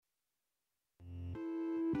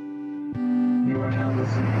now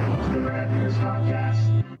listening to the Rad News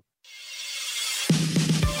Podcast.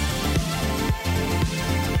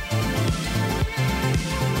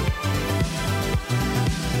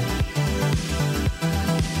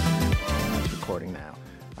 It's recording now.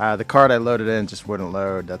 The card I loaded in just wouldn't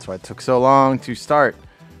load. That's why it took so long to start.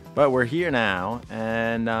 But we're here now,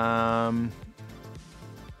 and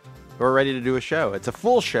we're ready to do a show. It's a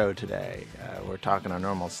full show today. We're talking our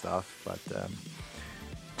normal stuff, but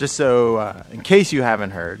just so, in case you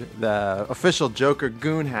haven't heard, the official Joker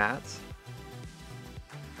Goon hats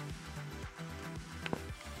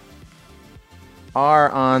are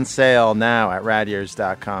on sale now at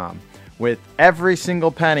radyears.com with every single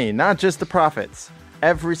penny, not just the profits,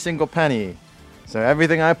 every single penny. So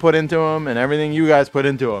everything I put into them and everything you guys put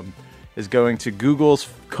into them is going to Google's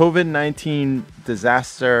COVID-19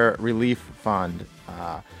 Disaster Relief Fund.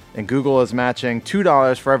 And Google is matching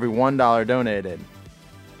 $2 for every $1 donated.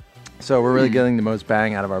 So we're really getting the most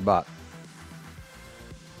bang out of our butt.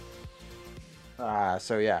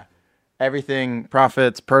 So yeah, everything,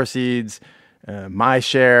 profits, proceeds, my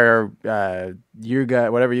share, you guys,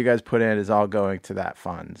 whatever you guys put in is all going to that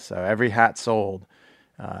fund. So every hat sold,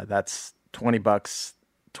 that's $20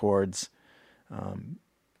 towards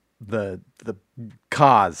the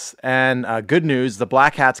cause. And good news, the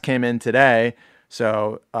black hats came in today.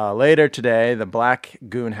 So later today, the black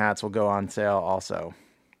Goon hats will go on sale also.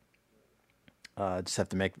 Just have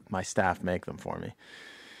to make my staff make them for me.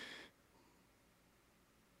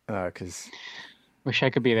 Cause wish I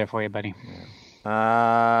could be there for you, buddy.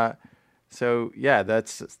 Yeah. So yeah,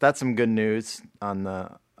 that's some good news on the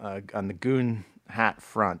Goon hat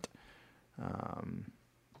front.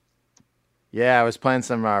 Yeah, I was playing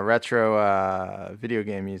some retro video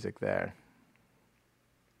game music there.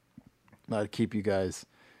 To keep you guys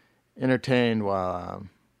entertained while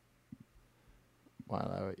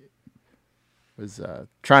I was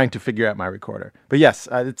trying to figure out my recorder. But yes,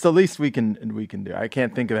 it's the least we can do. I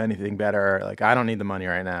can't think of anything better. Like, I don't need the money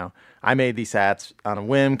right now. I made these hats on a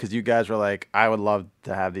whim because you guys were like, I would love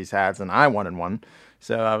to have these hats, and I wanted one.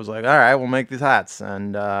 So I was like, all right, we'll make these hats.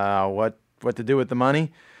 And what to do with the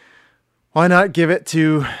money? Why not give it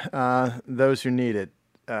to those who need it?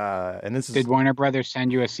 And this Did Warner Brothers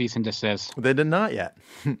send you a cease and desist? They did not yet.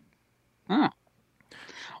 Huh.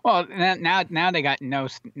 Well, now they got now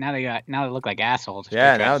they look like assholes.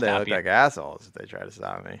 Yeah, now they look like assholes if they try to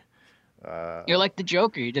stop me. You're like the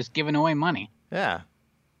Joker. You're just giving away money. Yeah.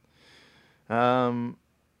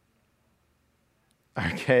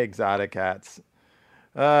 RK Exotic hats.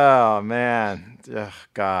 Oh man, ugh,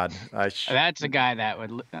 God! That's a guy that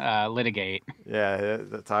would litigate. Yeah,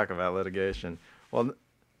 talk about litigation. Well,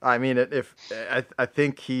 I mean, if I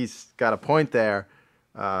think he's got a point there.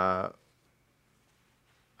 We've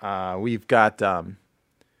got the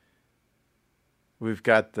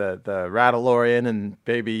Rattlorian and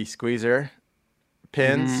Baby Squeezer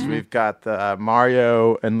pins. Mm-hmm. We've got the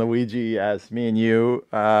Mario and Luigi as me and you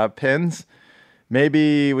pins.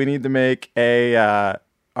 Maybe we need to make a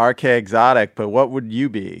RK Exotic, but what would you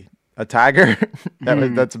be? A tiger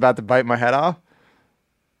that's about to bite my head off?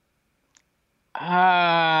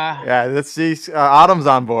 Yeah, let's see. Autumn's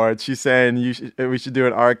on board. She's saying we should do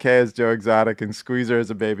an RK as Joe Exotic and Squeezer as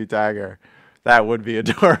a baby tiger. That would be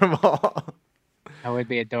adorable. That would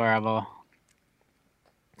be adorable.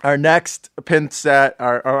 Our next pin set,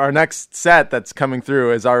 our next set that's coming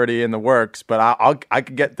through is already in the works, but I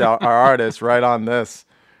could get our artist right on this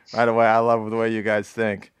right away. I love the way you guys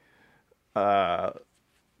think.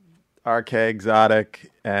 RK Exotic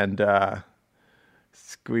and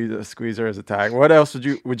Squeezer as a tiger. What else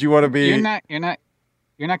would you want to be? You're not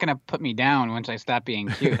gonna put me down once I stop being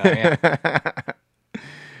cute, are you?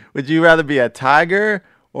 Would you rather be a tiger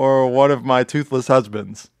or one of my toothless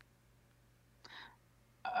husbands?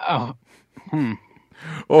 Oh,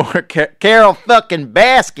 Or Carol fucking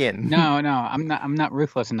Baskin? No, I'm not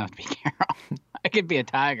ruthless enough to be Carol. I could be a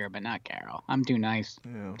tiger, but not Carol. I'm too nice,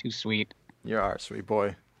 too sweet. You are a sweet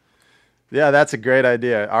boy. Yeah, that's a great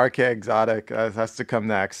idea. RK Exotic has to come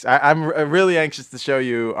next. I'm really anxious to show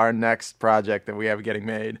you our next project that we have getting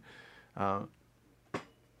made.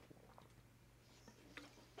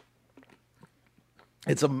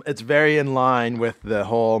 It's very in line with the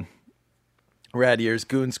whole Rad Ears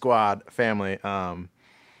Goon Squad family.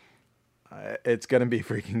 It's going to be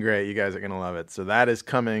freaking great. You guys are going to love it. So that is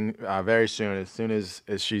coming very soon. As soon as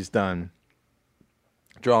she's done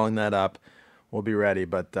drawing that up, we'll be ready.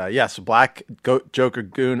 But yes, black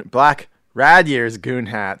Rad Ears Goon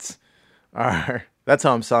hats are. That's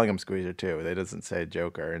how I'm selling them, Squeezer, too. It doesn't say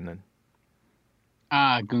Joker. And then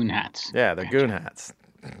Goon hats. Yeah, they're Goon hats.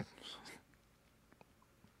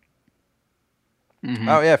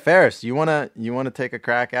 Oh yeah, Ferris, you wanna take a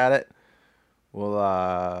crack at it? We'll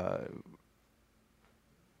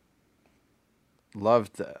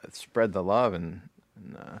love to spread the love and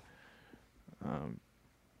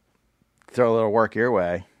throw a little work your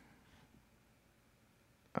way.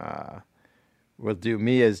 We'll do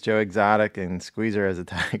me as Joe Exotic and Squeezer as a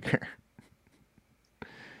tiger.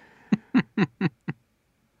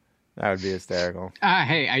 That would be hysterical.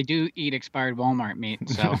 Hey, I do eat expired Walmart meat,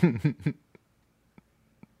 so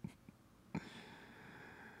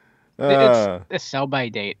it's a sell-by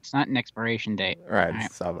date. It's not an expiration date. Right,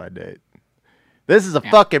 it's sell by date. This is a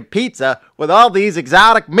fucking pizza with all these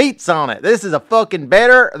exotic meats on it. This is a fucking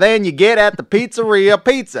better than you get at the pizzeria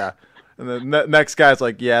pizza. And the next guy's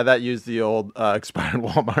like, yeah, that used the old expired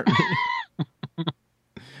Walmart meat.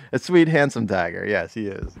 A sweet, handsome tiger. Yes, he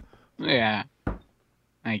is. Yeah.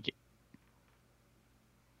 Thank you.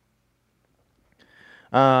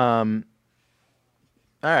 All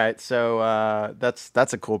right, so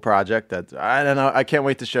that's a cool project. That I don't know. I can't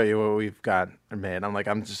wait to show you what we've got made.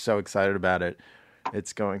 I'm just so excited about it.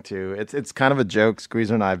 It's kind of a joke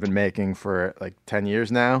Squeezer and I have been making for like 10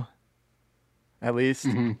 years now, at least.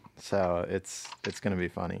 Mm-hmm. So it's gonna be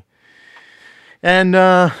funny. And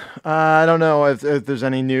I don't know if there's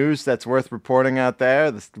any news that's worth reporting out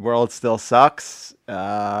there. The world still sucks.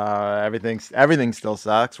 Everything still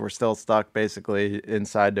sucks. We're still stuck basically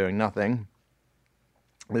inside doing nothing.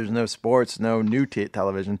 There's no sports, no new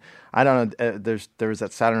television. I don't know. There was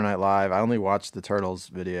that Saturday Night Live. I only watched the Turtles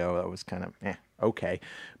video. That was kind of okay,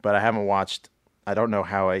 but I haven't watched. I don't know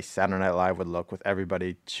how a Saturday Night Live would look with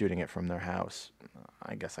everybody shooting it from their house.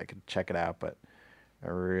 I guess I could check it out, but I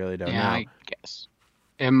really don't know. Yeah, I guess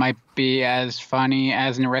it might be as funny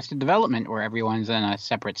as an Arrested Development, where everyone's in a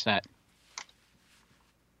separate set.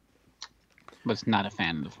 Was not a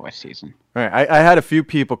fan of the fourth season. All right, I had a few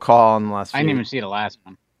people call in the last. I didn't even see the last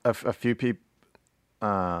one. A few people.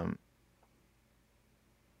 I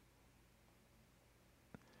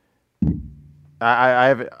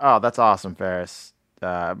have. Oh, that's awesome, Ferris.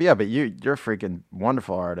 Yeah, but you're a freaking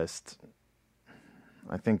wonderful artist.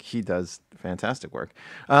 I think he does fantastic work.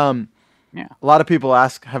 Yeah. A lot of people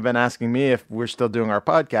have been asking me if we're still doing our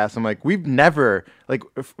podcast. I'm like, we've never,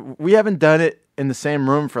 we haven't done it in the same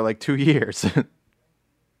room for like 2 years.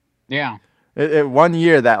 Yeah. 1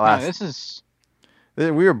 year that last. No, this is. We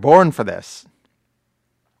were born for this.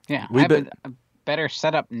 Yeah, I have a better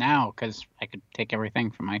setup now because I could take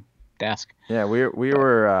everything from my desk. Yeah, we've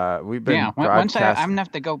been. Yeah, once I'm gonna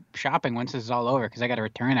have to go shopping once this is all over because I got to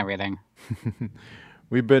return everything.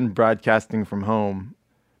 We've been broadcasting from home,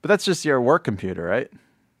 but that's just your work computer, right?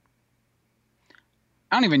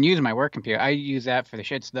 I don't even use my work computer. I use that for the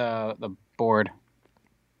shits. The board.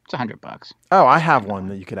 It's $100. Oh, I have one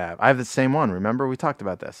that you could have. I have the same one. Remember, we talked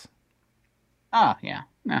about this. Oh yeah,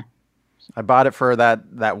 yeah. I bought it for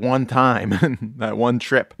that one time, that one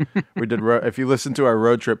trip we did. If you listen to our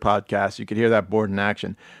road trip podcast, you could hear that board in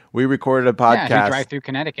action. We recorded a podcast. Yeah, you drive through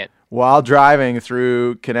Connecticut. While driving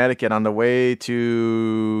through Connecticut on the way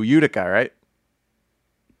to Utica, right?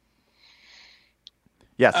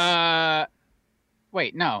 Yes.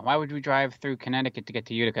 Wait, no. Why would we drive through Connecticut to get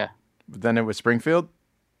to Utica? Then it was Springfield?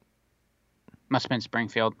 Must have been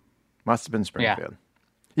Springfield. Must have been Springfield.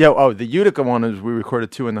 Yeah, the Utica one is we recorded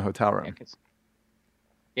 2 in the hotel room.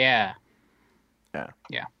 Yeah.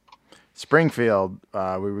 Yeah. Springfield,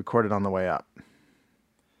 we recorded on the way up.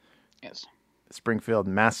 Yes. Springfield,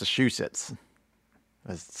 Massachusetts,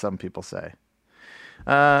 as some people say.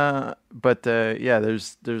 But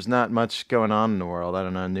there's not much going on in the world. I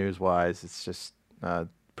don't know, news-wise. It's just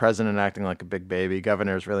president acting like a big baby,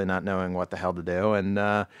 governors really not knowing what the hell to do, and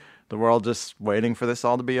the world just waiting for this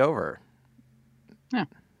all to be over. Yeah.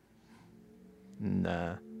 And,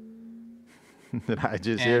 did I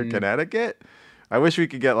just hear Connecticut? I wish we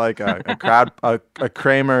could get like a crowd, a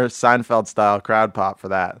Kramer Seinfeld style crowd pop for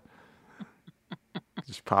that.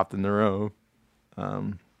 Just popped in the room.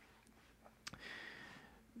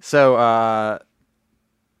 So I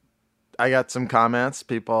got some comments.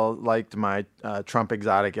 People liked my Trump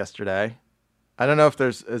Exotic yesterday. I don't know if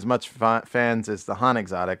there's as much fans as the Han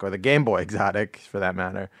Exotic or the Game Boy Exotic, for that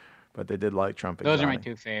matter, but they did like Trump Exotic. Those are my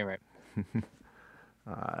 2 favorite.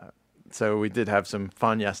 So we did have some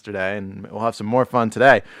fun yesterday, and we'll have some more fun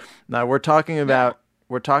today. Now we're talking about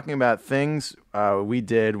things we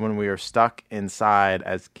did when we were stuck inside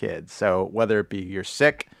as kids. So whether it be you're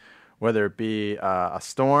sick, whether it be a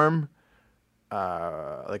storm,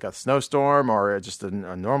 like a snowstorm, or just a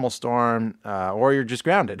normal storm, or you're just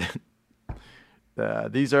grounded.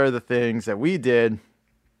 These are the things that we did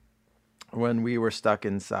when we were stuck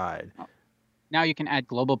inside. now you can add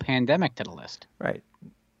global pandemic to the list. Right.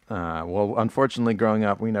 Well, unfortunately, growing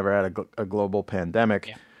up, we never had a global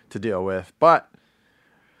pandemic to deal with. But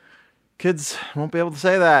kids won't be able to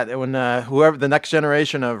say that. When whoever the next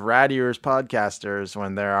generation of Rad Ears podcasters,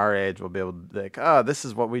 when they're our age, will be able to think, oh, this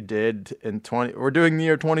is what we did in 20. We're doing the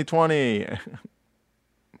year 2020.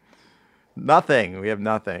 Nothing. We have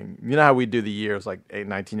nothing. You know how we do the years like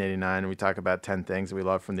 1989, and we talk about 10 things we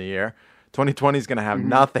love from the year. 2020 is going to have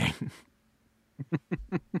nothing.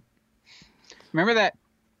 Remember that?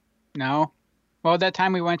 No. Well, that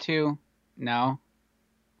time we went to, no.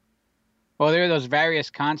 Well, there are those various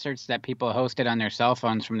concerts that people hosted on their cell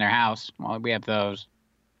phones from their house. Well, we have those.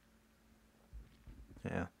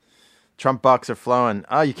 Yeah. Trump bucks are flowing.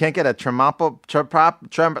 Oh, you can't get a trampoline.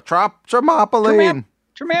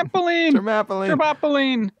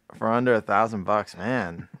 Trampoline. For under $1,000,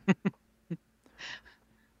 man.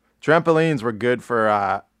 Trampolines were good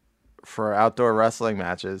for outdoor wrestling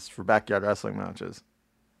matches, for backyard wrestling matches.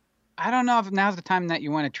 I don't know if now's the time that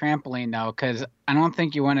you want a trampoline, though, because I don't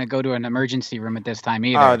think you want to go to an emergency room at this time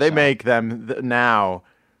either. Oh, they make them now.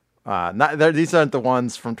 These aren't the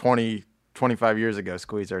ones from 25 years ago,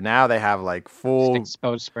 Squeezer. Now they have like full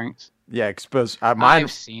exposed springs. Yeah, exposed.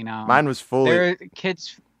 I've seen them. Mine was fully.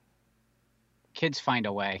 Kids find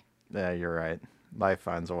a way. Yeah, you're right. Life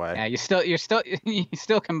finds a way. Yeah, you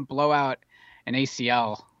still can blow out an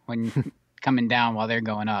ACL when coming down while they're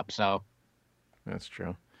going up. So that's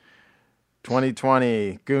true.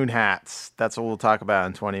 2020 goon hats. That's what we'll talk about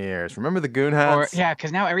in 20 years. Remember the goon hats?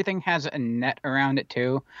 Because now everything has a net around it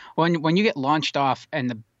too. When you get launched off, and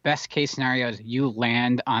the best case scenario is you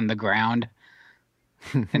land on the ground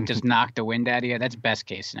and just knock the wind out of you. That's best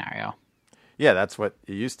case scenario. Yeah, that's what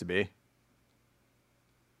it used to be.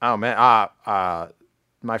 Oh man,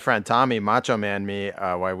 my friend Tommy, Macho Man,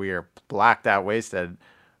 while we were blacked out, wasted,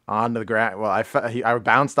 onto the ground. Well, I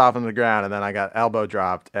bounced off on the ground, and then I got elbow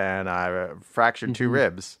dropped, and I fractured 2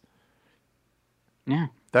 ribs. Yeah,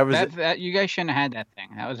 that you guys shouldn't have had that thing.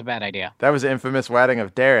 That was a bad idea. That was the infamous wedding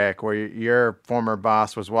of Derek, where your former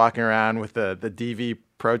boss was walking around with the DV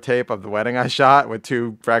Pro tape of the wedding I shot with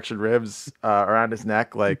 2 fractured ribs around his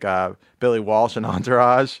neck, like Billy Walsh in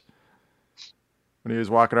Entourage, when he was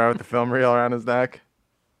walking around with the film reel around his neck.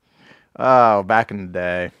 Oh, back in the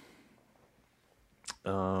day.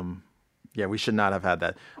 Yeah, we should not have had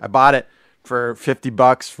that. I bought it for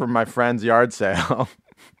 $50 from my friend's yard sale.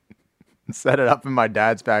 Set it up in my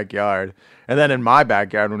dad's backyard, and then in my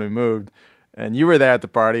backyard when we moved. And you were there at the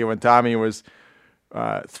party when Tommy was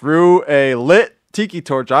threw a lit tiki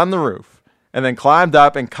torch on the roof, and then climbed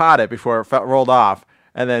up and caught it before it rolled off,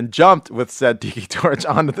 and then jumped with said tiki torch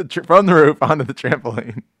from the roof onto the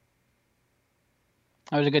trampoline.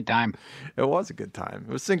 That was a good time. It was a good time.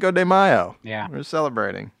 It was Cinco de Mayo. Yeah. We were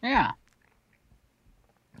celebrating. Yeah.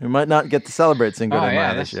 We might not get to celebrate Cinco de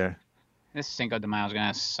Mayo this year. This Cinco de Mayo is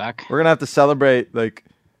going to suck. We're going to have to celebrate like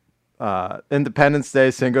Independence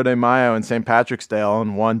Day, Cinco de Mayo, and St. Patrick's Day all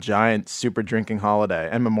in one giant super drinking holiday,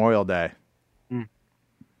 and Memorial Day.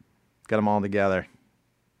 Get them all together.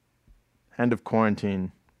 End of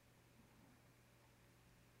quarantine.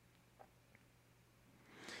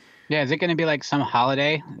 Yeah, is it going to be like some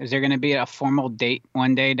holiday? Is there going to be a formal date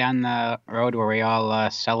one day down the road where we all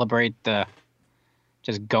celebrate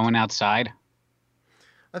just going outside?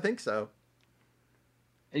 I think so.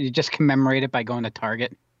 You just commemorate it by going to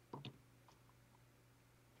Target?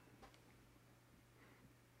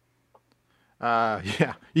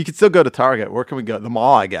 Yeah. You can still go to Target. Where can we go? The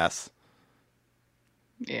mall, I guess.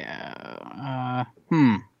 Yeah.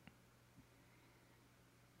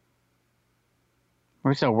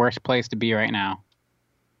 Where's the worst place to be right now?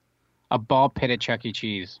 A ball pit at Chuck E.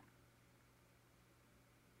 Cheese.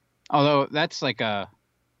 Although that's like a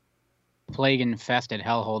plague-infested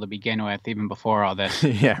hellhole to begin with, even before all this.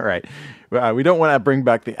 Yeah, right. We don't want to bring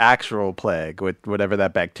back the actual plague with whatever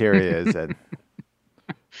that bacteria is.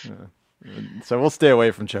 So we'll stay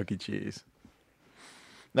away from Chuck E. Cheese.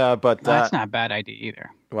 But that's not a bad idea either.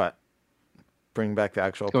 What? Bring back the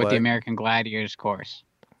actual Go plague? with the American Gladiators course.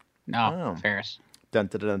 No, Ferris. Dun,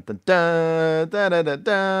 dun, dun, dun, dun, dun, dun, dun,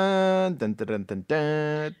 dun, dun, dun, dun,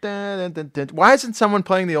 dun, dun, dun, dun. Why isn't someone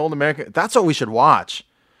playing the old American? That's what we should watch.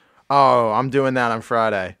 Oh, I'm doing that on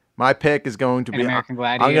Friday. My pick is going to be American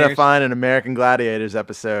Gladiators. I'm going to find an American Gladiators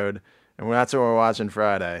episode, and that's what we're watching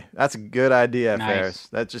Friday. That's a good idea, Nice.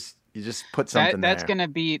 Ferris. You just put something That's there. gonna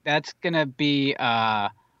be a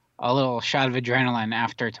little shot of adrenaline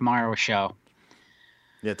after tomorrow's show.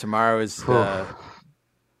 Yeah, tomorrow is the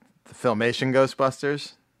Filmation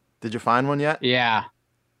Ghostbusters. Did you find one yet? Yeah.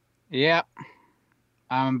 Yep.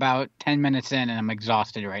 I'm about 10 minutes in, and I'm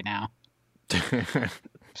exhausted right now.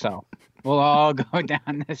 So we'll all go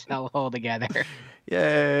down this hellhole together.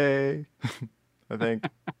 Yay! I think.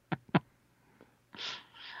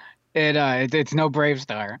 It's no Brave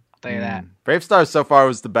Star. I'll tell you that. Brave Star so far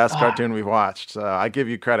was the best cartoon we've watched, so I give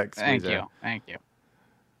you credit, Squeezer. Thank you.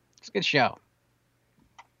 It's a good show.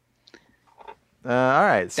 All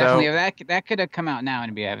right, so Definitely, that could have come out now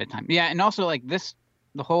and be ahead of time. Yeah, and also like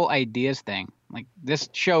the whole ideas thing. Like this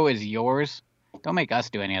show is yours. Don't make us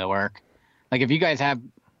do any of the work. Like if you guys have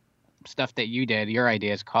stuff that you did, your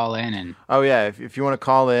ideas, call in and. Oh yeah, if you want to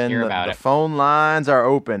call in, the phone lines are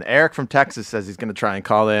open. Eric from Texas says he's going to try and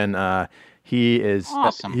call in. He is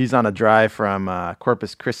awesome. He's on a drive from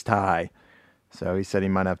Corpus Christi, so he said he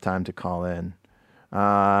might have time to call in.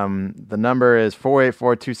 The number is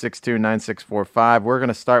 484-262-9645. We're going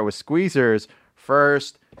to start with Squeezer's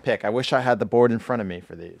first pick. I wish I had the board in front of me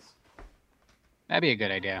for these. That'd be a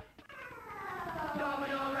good idea.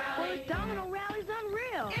 Domino Rally's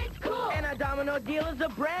unreal. It's cool. And a domino dealer's a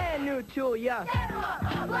brand new tool, yeah.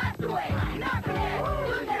 Blast away. Knock it in.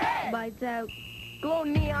 Lose your head. Lights out. Glow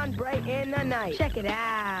neon bright in the night. Check it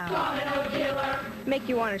out. Domino dealer. Make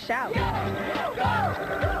you want to shout. Go.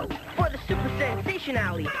 For the super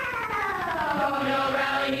sensationality. Domino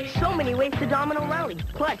Rally. So many ways to Domino Rally.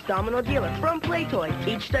 Plus Domino Dealer from Play Toys.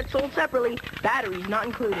 Each set sold separately. Batteries not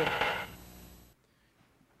included.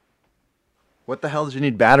 What the hell did you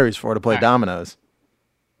need batteries for to play dominoes?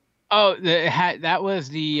 Oh, that was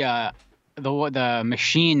the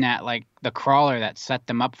machine that like the crawler that set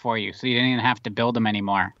them up for you, so you didn't even have to build them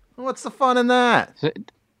anymore. What's the fun in that? So,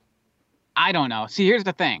 I don't know. See, here's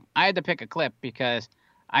the thing. I had to pick a clip because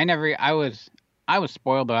I was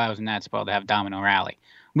spoiled, but I wasn't that spoiled to have Domino Rally.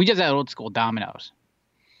 We just had old school dominoes,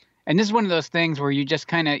 and this is one of those things where you just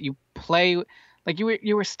kind of you play like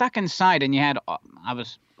you were stuck inside, and you had I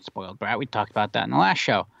was spoiled brat. We talked about that in the last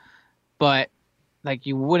show, but like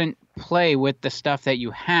you wouldn't play with the stuff that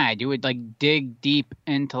you had. You would like dig deep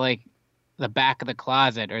into like the back of the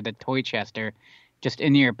closet or the toy chest or just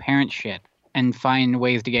into your parents' shit and find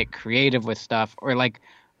ways to get creative with stuff or like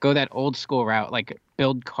go that old school route, like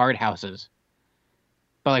build card houses.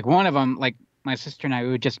 But like one of them, like my sister and I, we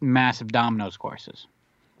would just massive dominoes courses.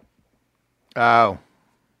 Oh.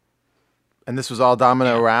 And this was all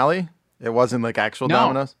Domino Rally? It wasn't like actual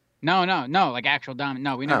dominoes? No, like actual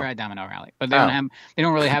domino. No, we never had Domino Rally. But they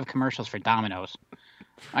don't really have commercials for dominoes.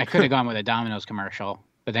 I could have gone with a Domino's commercial,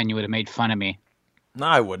 but then you would have made fun of me. No,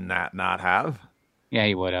 I would not have. Yeah,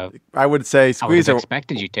 you would have. I would say, Squeezer, I would have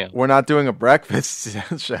expected you to. We're not doing a breakfast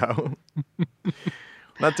show.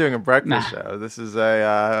 Not doing a breakfast show. This is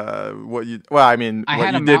a what you did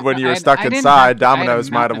when you were stuck inside.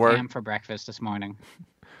 Domino's might have worked. For breakfast this morning.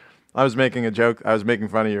 I was making a joke. I was making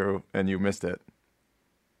fun of you, and you missed it.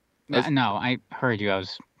 No, I heard you. I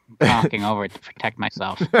was talking over it to protect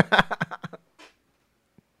myself.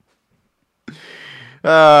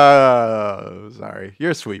 Sorry.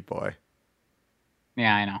 You're a sweet boy.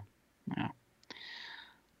 Yeah, I know.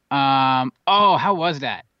 How was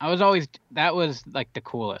that? That was like the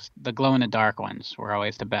coolest. The glow-in-the-dark ones were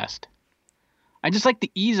always the best. I just like the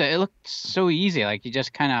ease. It looked so easy. Like you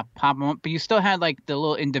just kind of pop them up, but you still had like the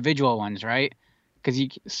little individual ones, right? Because you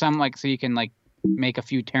can like make a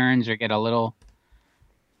few turns or get a little.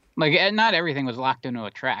 Like not everything was locked into a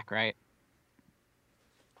track, right?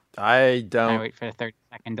 I don't. I wait for the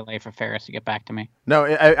 30-second delay for Ferris to get back to me. No,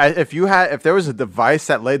 if there was a device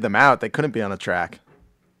that laid them out, they couldn't be on a track.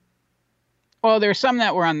 Well, there were some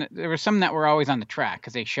that were always on the track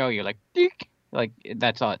because they show you like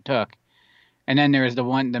that's all it took. And then there was the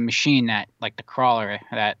machine that, like the crawler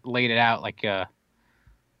that laid it out like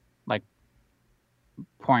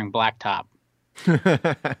pouring blacktop.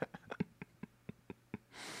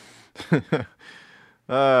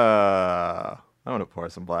 I want to pour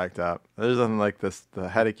some blacktop. There's nothing like this, the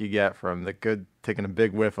headache you get from taking a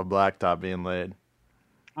big whiff of blacktop being laid.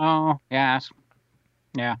 Oh, yes.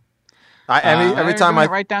 Yeah. Every time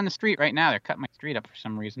right down the street right now, they're cutting my street up for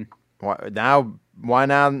some reason. Why now?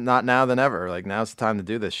 Not now than ever. Like now's the time to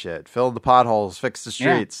do this shit. Fill the potholes, fix the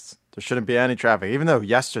streets. Yeah. There shouldn't be any traffic. Even though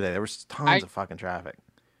yesterday there was tons of fucking traffic.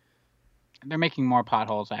 They're making more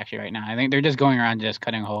potholes actually right now. I think they're just going around just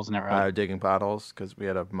cutting holes in the road. Digging potholes because we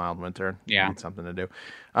had a mild winter. Yeah. We need something to do.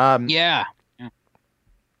 Yeah.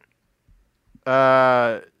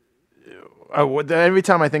 Every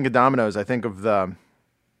time I think of dominoes, I think of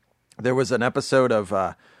there was an episode of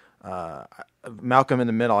Malcolm in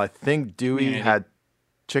the Middle. I think Dewey had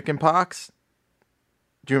chicken pox.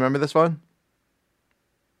 Do you remember this one?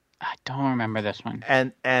 I don't remember this one.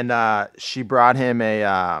 And she brought him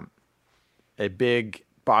a big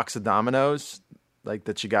box of dominoes, like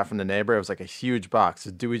that she got from the neighbor. It was like a huge box.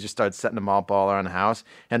 So Dewey just started setting them all around the house,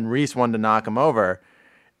 and Reese wanted to knock him over,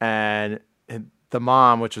 and the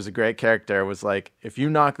mom, which was a great character, was like, "If you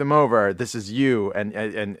knock them over, this is you,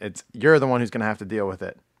 and you're the one who's going to have to deal with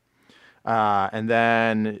it." And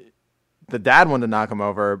then the dad wanted to knock him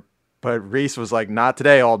over, but Reese was like, "Not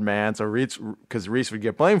today, old man." So because Reese would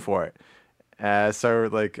get blamed for it.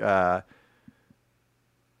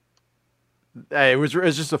 It was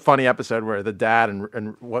just a funny episode where the dad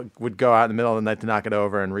and what would go out in the middle of the night to knock it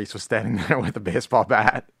over, and Reese was standing there with a baseball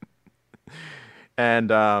bat. And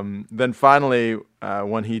then finally,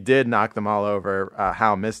 when he did knock them all over,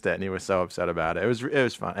 Hal missed it, and he was so upset about it. It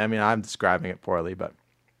was fun. I mean, I'm describing it poorly, but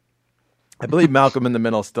I believe Malcolm in the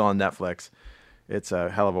Middle is still on Netflix. It's a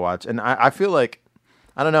hell of a watch, and I feel like,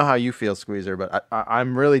 I don't know how you feel, Squeezer, but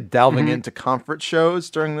I'm really delving into comfort shows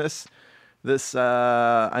during this.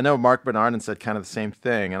 I know Mark Bernardin said kind of the same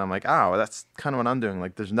thing, and I'm like, oh, that's kind of what I'm doing.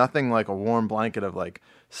 Like, there's nothing like a warm blanket of like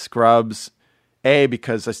Scrubs,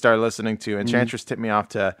 because I started listening to Enchantress tipped me off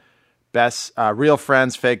to Best Real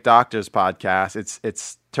Friends Fake Doctors podcast.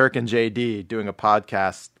 It's Turk and JD doing a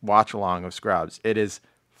podcast watch along of Scrubs. It is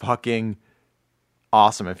fucking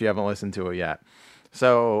awesome if you haven't listened to it yet.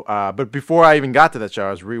 So, but before I even got to that show,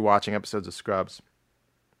 I was rewatching episodes of Scrubs.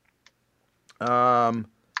 I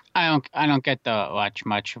don't get to watch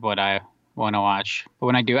much of what I want to watch, but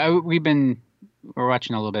when I do, we're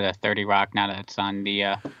watching a little bit of 30 Rock now that it's on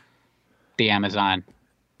the Amazon.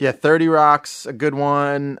 Yeah, 30 Rock's a good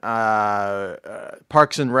one.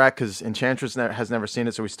 Parks and Rec, because Enchantress has never seen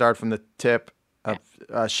it, so we start from the tip.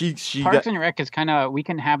 Parks and Rec is kind of, we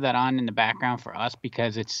can have that on in the background for us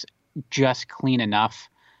because it's just clean enough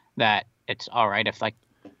that it's all right if like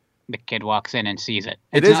the kid walks in and sees it.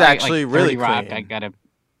 It is actually like really 30 Rock, clean. I gotta.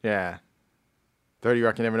 Yeah. 30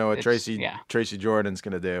 Rock, you never know what Tracy Jordan's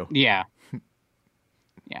going to do. Yeah.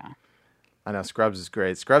 Yeah. I know, Scrubs is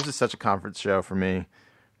great. Scrubs is such a comfort show for me.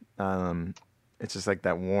 It's just like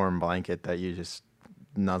that warm blanket that you just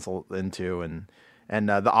nuzzle into. And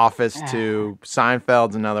The Office, too.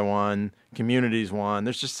 Seinfeld's another one. Community's one.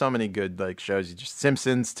 There's just so many good like shows.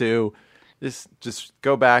 Simpsons, too. Just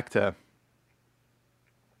go back to...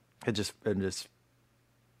 It just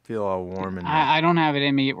feel all warm and I don't have it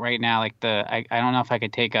in me right now. Like I don't know if I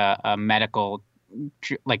could take a medical,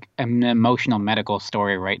 like an emotional medical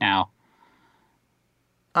story right now.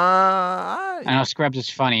 I know Scrubs is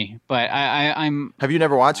funny, but I'm. Have you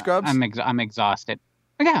never watched Scrubs? I'm exhausted.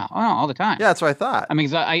 Yeah, all the time. Yeah, that's what I thought. I'm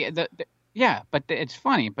exhausted. Yeah, but it's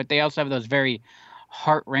funny. But they also have those very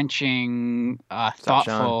heart-wrenching,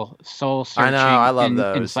 thoughtful, soul-searching, I know, I love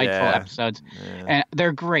those. Insightful episodes, and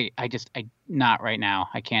they're great. I not right now.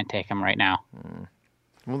 I can't take them right now.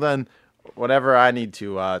 Well, then, whenever I need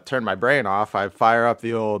to turn my brain off, I fire up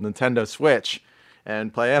the old Nintendo Switch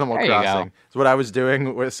and play Animal Crossing. So what I was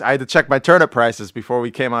doing was I had to check my turnip prices before we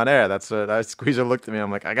came on air. That's what Squeezer looked at me.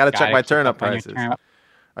 I'm like, I got to check my turnip prices.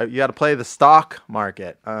 You got to play the stock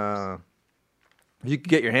market. If you can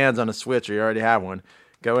get your hands on a Switch or you already have one,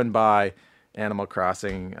 go and buy Animal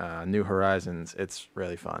Crossing New Horizons. It's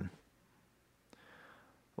really fun.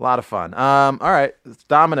 A lot of fun. All right,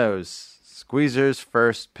 Domino's. Squeezer's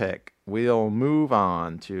first pick. We'll move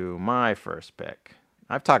on to my first pick.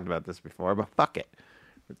 I've talked about this before, but fuck it.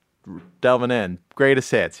 Delving in.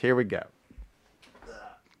 Greatest hits. Here we go.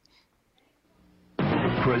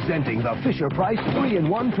 Presenting the Fisher-Price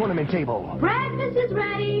 3-in-1 tournament table. Breakfast is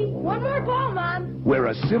ready. One more ball, Mom. Where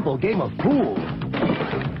a simple game of pool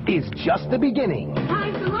is just the beginning.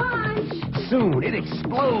 Time for lunch. Soon, it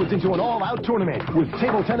explodes into an all-out tournament with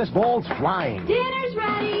table tennis balls flying. Dinner's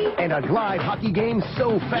ready. And a glide hockey game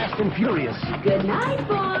so fast and furious. Good night,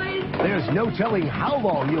 boys. There's no telling how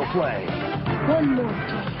long you'll play. One more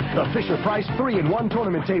day. The Fisher-Price 3-in-1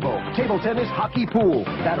 tournament table. Table tennis, hockey, pool.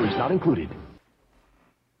 Batteries not included.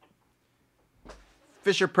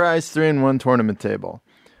 Fisher-Price 3-in-1 tournament table.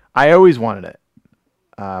 I always wanted it.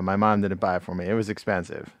 My mom didn't buy it for me. It was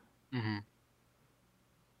expensive. Mm-hmm.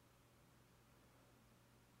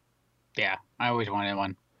 Yeah, I always wanted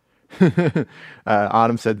one.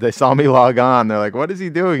 Autumn said they saw me log on. They're like, what is he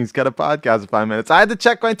doing? He's got a podcast in 5 minutes. I had to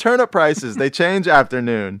check my turnip prices. They change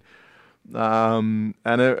afternoon.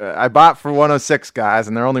 I bought for 106, guys,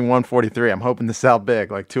 and they're only 143. I'm hoping to sell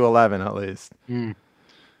big, like 211 at least. Mm.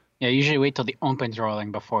 Yeah, usually wait till the open's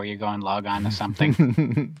rolling before you go and log on to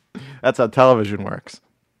something. That's how television works.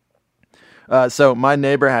 So my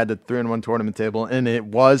neighbor had the 3-in-1 tournament table, and it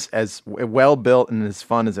was as well built and as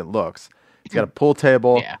fun as it looks. It's got a pool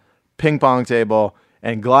table, ping pong table,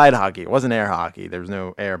 and glide hockey. It wasn't air hockey. There was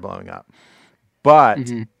no air blowing up.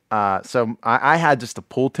 But So I had just a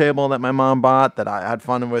pool table that my mom bought that I had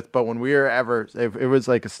fun with. But when we were if it was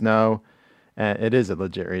like a snow, and it is a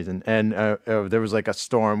legit reason, and there was like a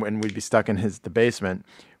storm and we'd be stuck in the basement,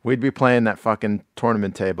 we'd be playing that fucking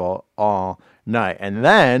tournament table all night. And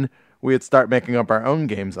then we'd start making up our own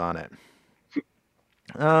games on it.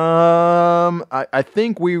 I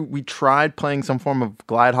think we tried playing some form of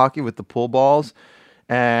glide hockey with the pool balls,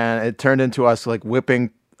 and it turned into us like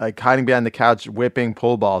whipping, like hiding behind the couch, whipping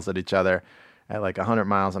pool balls at each other at like 100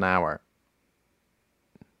 miles an hour.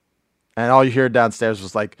 And all you hear downstairs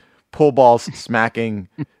was like pool balls smacking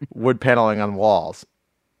wood paneling on walls.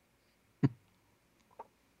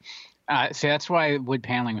 See, that's why wood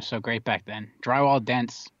paneling was so great back then. Drywall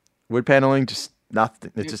dense. Wood paneling, just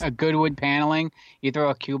nothing. It's just a good wood paneling. You throw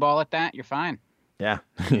a cue ball at that, you're fine. Yeah.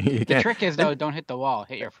 The trick is though, don't hit the wall.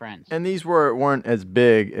 Hit your friends. And these weren't as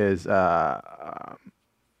big as. I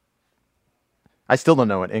still don't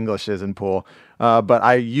know what English is in pool, but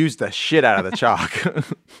I used the shit out of the chalk.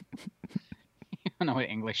 I don't know what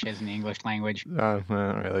English is in the English language. Not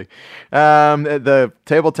really. The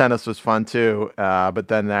table tennis was fun too, but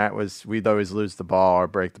then we'd always lose the ball or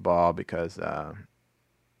break the ball because.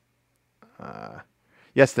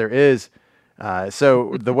 Yes, there is.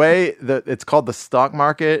 So the way that it's called the stock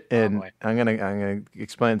market, and I'm gonna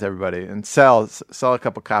explain it to everybody and sell a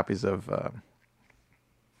couple copies of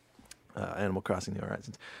Animal Crossing: New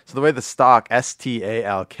Horizons. So the way the stock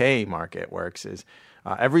STALK market works is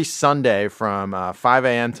every Sunday from 5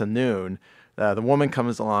 a.m. to noon, the woman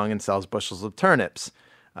comes along and sells bushels of turnips.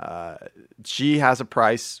 She has a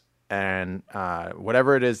price, and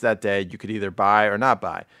whatever it is that day, you could either buy or not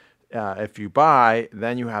buy. If you buy,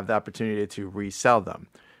 then you have the opportunity to resell them.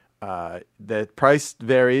 The price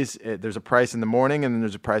varies. There's a price in the morning and then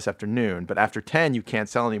there's a price after noon. But after 10, you can't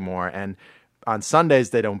sell anymore. And on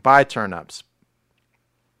Sundays, they don't buy turnips.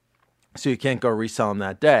 So you can't go resell them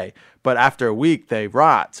that day. But after a week, they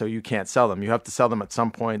rot, so you can't sell them. You have to sell them at some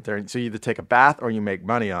point. So you either take a bath or you make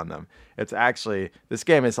money on them. This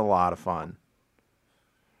game is a lot of fun.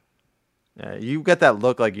 Yeah, you get that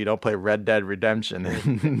look like you don't play Red Dead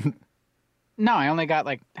Redemption. No, I only got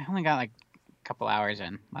like a couple hours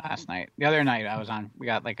in last night. The other night we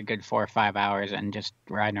got like a good 4 or 5 hours and just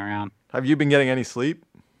riding around. Have you been getting any sleep?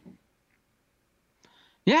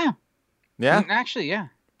 Yeah. Yeah? Actually, yeah.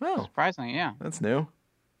 Oh. Surprisingly, yeah. That's new.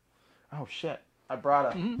 Oh, shit. I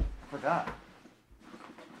brought forgot.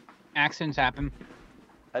 Accidents happen.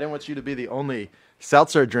 I didn't want you to be the only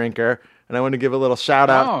seltzer drinker. And I want to give a little shout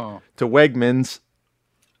out to Wegmans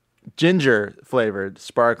ginger flavored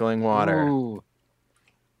sparkling water. Ooh.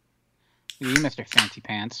 You, Mr. Fancy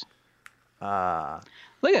Pants.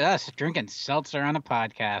 Look at us drinking seltzer on a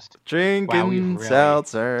podcast. Drinking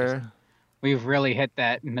seltzer. We've really hit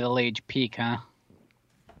that middle-age peak, huh?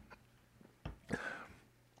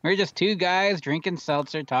 We're just two guys drinking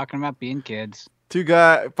seltzer, talking about being kids.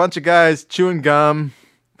 Bunch of guys chewing gum.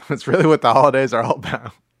 That's really what the holidays are all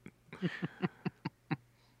about.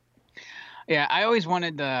 Yeah, I always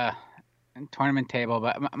wanted the tournament table,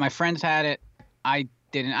 but my friends had it. I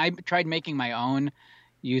didn't. I tried making my own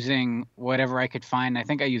using whatever I could find. I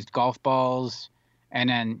think I used golf balls and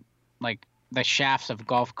then like the shafts of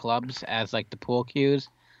golf clubs as like the pool cues.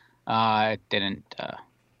 It didn't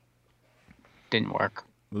work.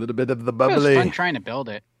 A little bit of the It bubbly. was fun trying to build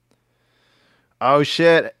it. Oh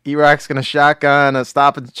shit! E-Rock's gonna shotgun a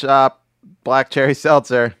Stop and Shop black cherry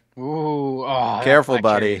seltzer. Ooh, Careful, that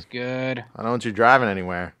black cherry buddy. is good. I don't want you driving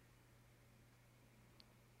anywhere.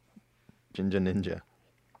 Ginger Ninja.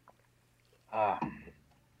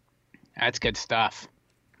 That's good stuff.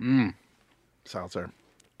 Seltzer.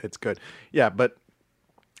 It's good. Yeah, but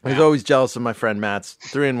I was always jealous of my friend Matt's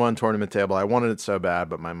 3-in-1 tournament table. I wanted it so bad,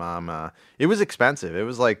 but my mom, it was expensive. It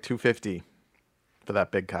was like $250 for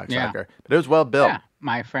that big cocksucker. Yeah. But it was well built. Yeah,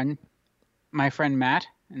 my friend Matt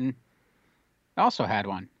and also had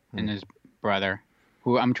one, and his brother,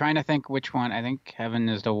 who I'm trying to think which one. I think Kevin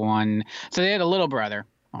is the one. So they had a little brother,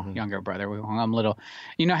 younger brother. I'm little.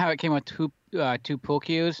 You know how it came with two pool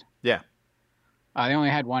cues? Yeah. They only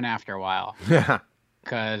had one after a while Yeah.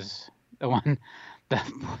 because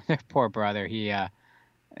their poor brother. If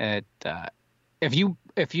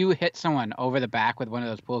you hit someone over the back with one of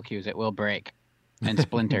those pool cues, it will break and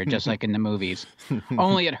splinter, just like in the movies.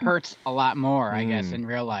 Only it hurts a lot more, I guess, in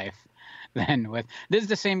real life than with. This is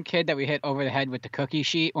the same kid that we hit over the head with the cookie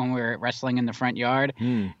sheet when we were wrestling in the front yard,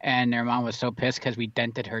 and their mom was so pissed because we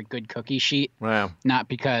dented her good cookie sheet. Wow. Not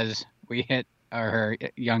because we hit her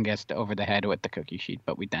youngest over the head with the cookie sheet,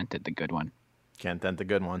 but we dented the good one. Can't dent the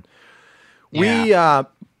good one. Yeah.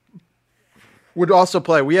 We would also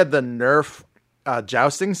play. We had the Nerf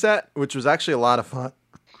jousting set, which was actually a lot of fun.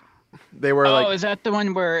 They were is that the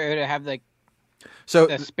one where it would have like so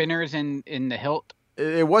the spinners in the hilt?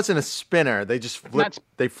 it wasn't a spinner. They just flipped. Not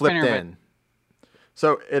They flipped spinner, in.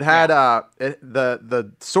 So it had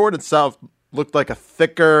the sword itself looked like a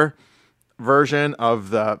thicker version of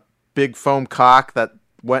the big foam cock that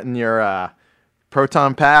went in your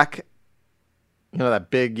proton pack. You know, that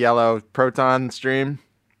big yellow proton stream.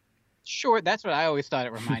 Sure, that's what I always thought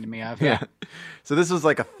it reminded me of. Yeah. So this was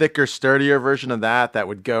like a thicker, sturdier version of that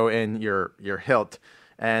would go in your hilt,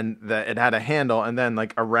 and it had a handle, and then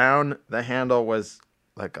like around the handle was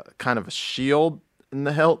like a kind of a shield in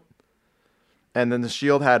the hilt, and then the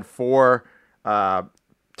shield had 4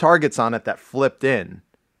 targets on it that flipped in.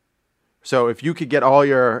 So if you could get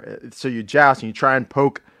you joust and you try and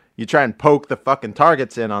poke the fucking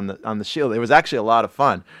targets in on the shield. It was actually a lot of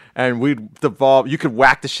fun, and we'd devolve. You could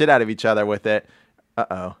whack the shit out of each other with it.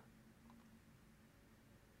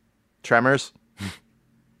 Tremors.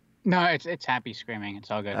 No, it's happy screaming.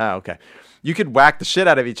 It's all good. Oh, okay. You could whack the shit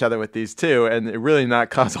out of each other with these too, and it really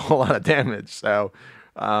not cause a whole lot of damage. So,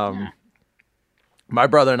 my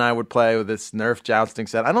brother and I would play with this Nerf jousting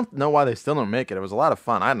set. I don't know why they still don't make it. It was a lot of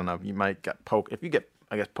fun. I don't know. You might get poked. If you get,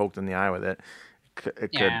 I guess, poked in the eye with it,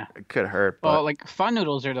 it could hurt. But... Well, like Fun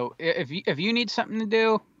Noodles are if you need something to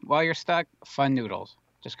do while you're stuck, Fun Noodles.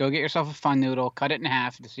 Just go get yourself a Fun Noodle, cut it in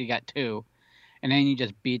half so you got 2, and then you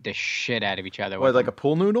just beat the shit out of each other. What, like a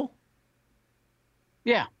pool noodle?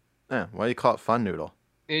 Yeah. Yeah. Why do you call it Fun Noodle?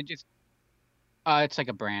 It just it's like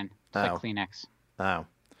a brand. It's like Kleenex. Oh.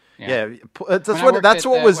 Yeah. That's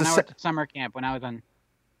what was when I worked at summer camp, when I was on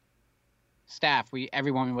staff,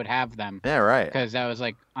 everyone would have them. Yeah, right. Because that was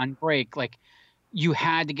like on break, like you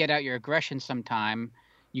had to get out your aggression sometime.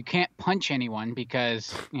 You can't punch anyone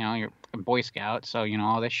because, you're a Boy Scout, so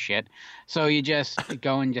all this shit. So you just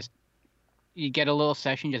go and you get a little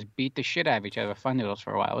session, just beat the shit out of each other with Fun Noodles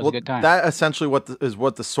for a while. It was a good time. That essentially is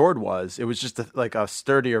what the sword was. It was just like a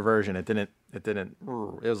sturdier version. It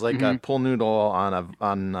was like a pool noodle on a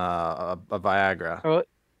Viagra. Oh,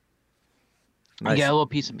 Nice, you get a little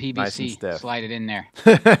piece of PVC, nice slide it in there.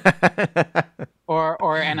 or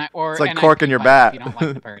it's like NIP corking your pipe bat. if you don't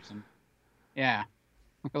like the person. Yeah,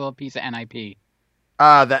 like a little piece of NIP.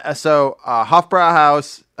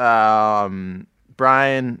 Hofbrauhaus.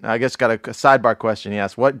 Brian, I guess, got a sidebar question. He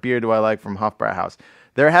asked, what beer do I like from Hofbrauhaus?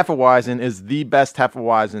 Their Hefeweizen is the best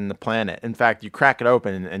Hefeweizen on the planet. In fact, you crack it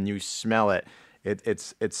open and you smell it.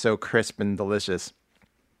 It's so crisp and delicious.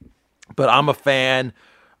 But I'm a fan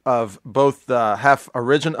of both the Hef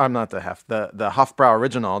original. I'm not the Hef. The Hofbrau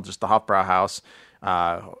original, just the Hofbrauhaus.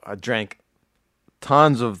 I drank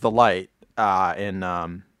tons of the light in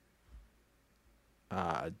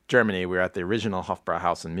Germany. We were at the original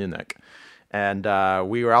Hofbrauhaus in Munich. And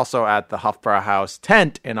we were also at the Hofbrauhaus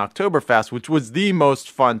tent in Oktoberfest, which was the most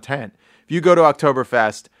fun tent. If you go to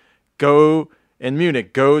Oktoberfest, in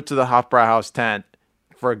Munich, go to the Hofbrauhaus tent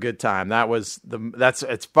for a good time.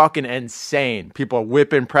 It's fucking insane. People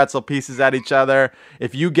whipping pretzel pieces at each other.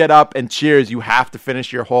 If you get up and cheers, you have to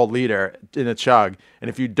finish your whole liter in a chug. And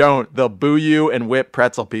if you don't, they'll boo you and whip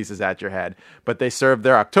pretzel pieces at your head. But they serve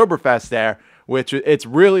their Oktoberfest there, which it's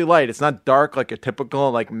really light. It's not dark like a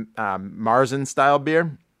typical Marzen style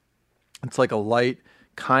beer. It's like a light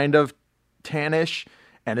kind of tannish,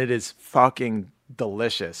 and it is fucking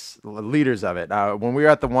delicious. Liters of it. When we were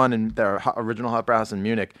at the one in their original Hofbrauhaus in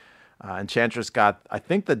Munich, Enchantress got, I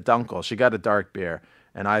think, the Dunkel. She got a dark beer,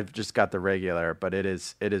 and I've just got the regular, but it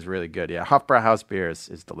is really good. Yeah, Hofbrauhaus beer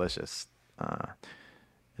is delicious. And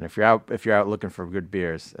if you're out looking for good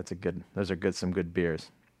beers, those are some good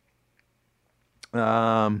beers.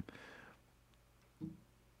 That's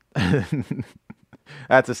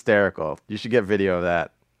hysterical. You should get video of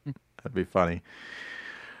that. That'd be funny.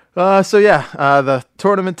 The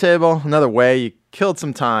tournament table, another way you killed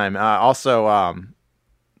some time.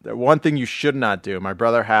 One thing you should not do. My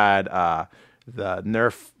brother had the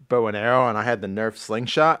Nerf bow and arrow, and I had the Nerf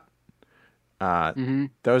slingshot.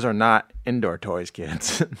 Those are not indoor toys,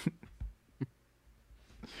 kids.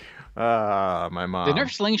 My mom. The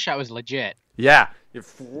Nerf slingshot was legit. Yeah, it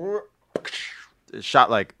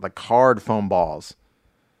shot like hard foam balls.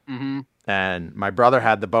 And my brother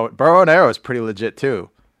had the bow and arrow is pretty legit too.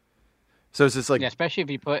 So it's just like, yeah, especially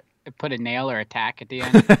if you put a nail or a tack at the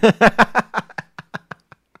end.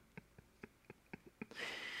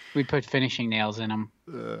 We put finishing nails in them.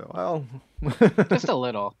 Just a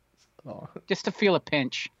little, just to feel a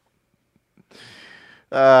pinch.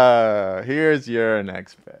 Here's your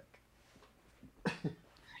next pick.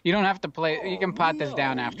 You don't have to play. You can pot this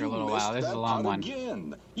down after a little while. This is a long one.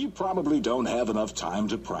 Again. You probably don't have enough time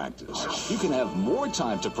to practice. You can have more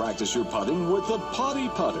time to practice your putting with the Potty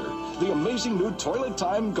Putter, the amazing new toilet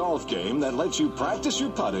time golf game that lets you practice your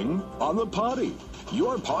putting on the potty.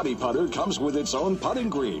 Your Potty Putter comes with its own putting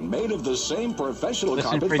green made of the same professional Listen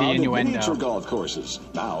carpet for the found in innuendo. miniature golf courses.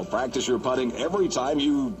 Now practice your putting every time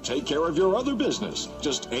you take care of your other business.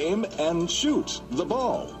 Just aim and shoot the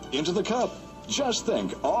ball into the cup. Just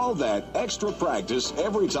think, all that extra practice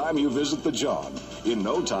every time you visit the John. In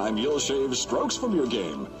no time, you'll shave strokes from your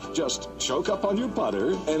game. Just choke up on your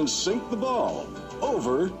putter and sink the ball.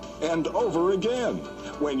 Over and over again.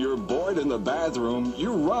 When you're bored in the bathroom,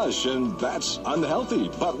 you rush, and that's unhealthy.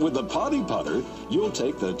 But with the Potty Putter, you'll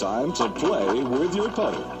take the time to play with your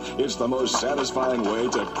putter. It's the most satisfying way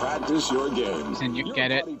to practice your game. And you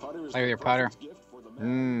get it. Play with your putter.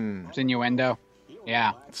 It's innuendo.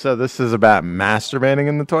 Yeah. So this is about masturbating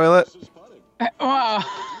in the toilet? Well,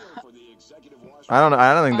 I don't know.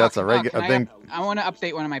 I don't think that's a regular thing. I want to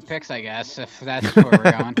update one of my picks, I guess, if that's where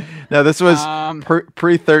we're going. No, this was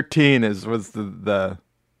pre-13 was the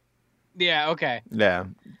Yeah, okay. yeah.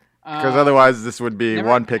 Because otherwise this would be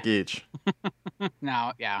one pick each.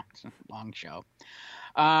 No, yeah, it's a long show.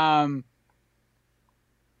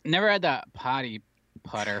 Never had the Potty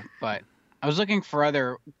Putter, but I was looking for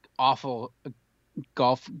other awful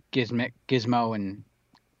golf gizmo and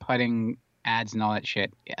putting ads and all that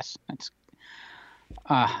shit. Yes, that's.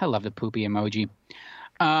 I love the poopy emoji.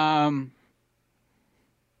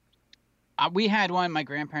 We had one. My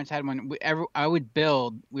grandparents had one. We would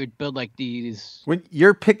build like these. When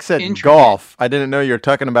your pick said intricate- golf, I didn't know you were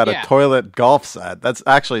talking about Yeah. a toilet golf set. That's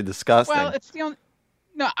actually disgusting. Well, it's the only.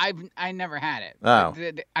 No, I never had it. Oh.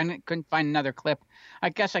 I couldn't find another clip. I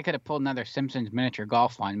guess I could have pulled another Simpsons miniature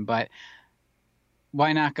golf one, but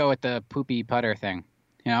why not go with the poopy putter thing?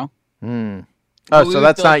 You know? Oh, But we so would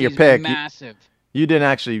that's build not your these pick. Massive. You didn't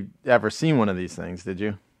actually ever see one of these things, did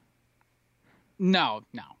you? No.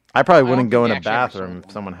 I probably don't wouldn't go in think a we actually ever bathroom sold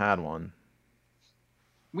if someone had one.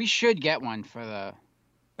 We should get one for the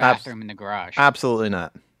bathroom in the garage. Absolutely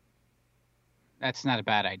not. That's not a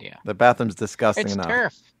bad idea. The bathroom's disgusting It's enough.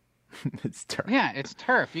 turf. It's turf. Yeah, it's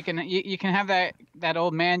turf. You can have that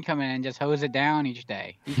old man come in and just hose it down each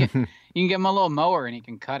day. You can give him a little mower and he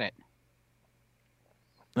can cut it.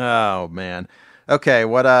 Oh man. Okay,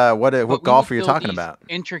 what But we golf would are you build talking these about?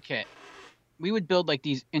 Intricate. We would build like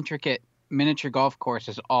these intricate miniature golf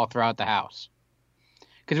courses all throughout the house.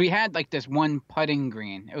 Because we had like this one putting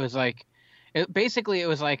green. It was like, it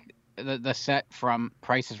was like the set from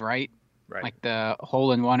Price is Right. Right. Like the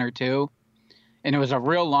hole in 1 or 2. And it was a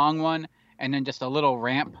real long one, and then just a little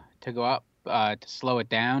ramp to go up to slow it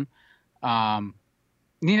down.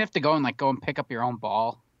 You'd have to go and pick up your own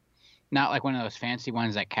ball, not like one of those fancy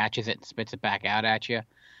ones that catches it and spits it back out at you.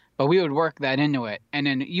 But we would work that into it, and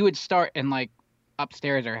then you would start in like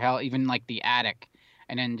upstairs or hell, even like the attic,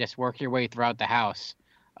 and then just work your way throughout the house,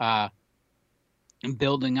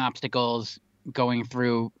 building obstacles, going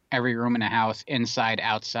through every room in the house, inside,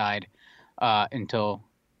 outside, and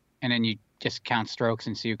then you just count strokes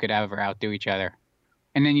and see who could ever outdo each other.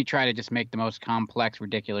 And then you try to just make the most complex,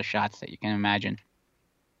 ridiculous shots that you can imagine.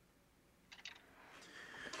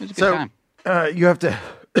 It was a good time. You have to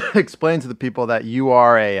explain to the people that you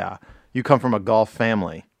are you come from a golf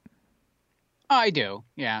family. I do,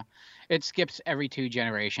 yeah. It skips every 2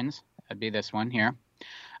 generations. That'd be this one here.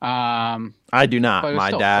 But I do not. it was My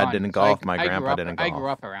still dad fun. didn't So golf. I My grew grandpa up- didn't golf. I grew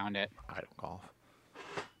up around it. I don't golf.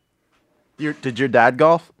 Did your dad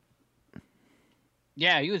golf?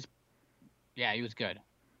 Yeah, he was good.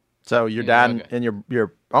 So your Yeah, dad okay. and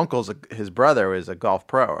your uncle's his brother is a golf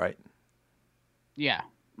pro, right? Yeah.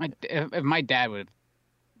 If my dad would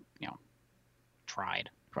have, tried,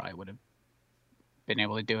 probably would have been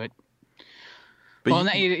able to do it. But Well,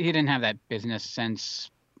 he didn't have that business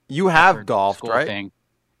sense. you have or golfed, school right? Thing.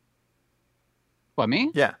 What, me?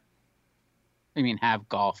 What Yeah. do you mean have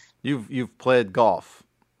golf? You've played golf.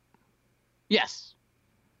 Yes.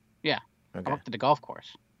 Yeah. I Okay. worked at the golf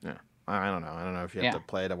course. Yeah. I don't know. I don't know if you have Yeah. to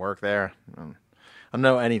play to work there. I don't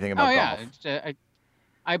know anything about Oh yeah, golf. it's,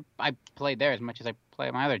 I played there as much as I play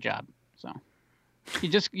at my other job. So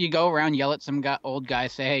you go around, yell at some old guy,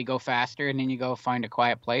 say, "Hey, go faster," and then you go find a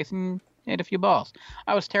quiet place and hit a few balls.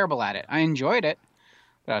 I was terrible at it. I enjoyed it,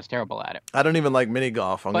 but I was terrible at it. I don't even like mini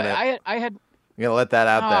golf. I'm But gonna I'm gonna let that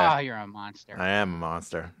out there. you're a monster. I am a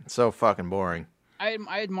monster. It's so fucking boring. I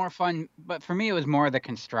had more fun, but for me it was more the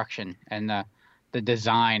construction and the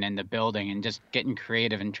design and the building and just getting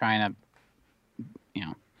creative and trying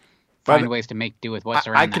to, find ways to make do with what's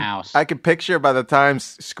around the house. I could picture by the time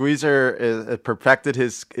Squeezer is perfected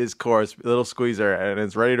his course, little Squeezer, and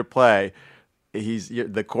is ready to play.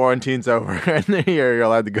 The quarantine's over, and then you're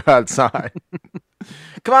allowed to go outside.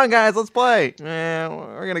 Come on, guys, let's play. Yeah,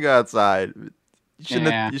 we're gonna go outside. You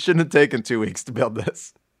shouldn't have taken 2 weeks to build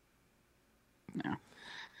this. No.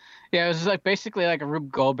 Yeah, it was like basically like a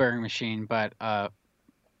Rube Goldberg machine, but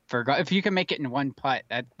if you can make it in one putt,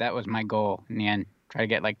 that was my goal in the end. Try to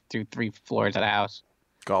get like through 3 floors of the house.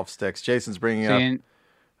 Golf sticks. Jason's bringing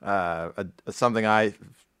up something I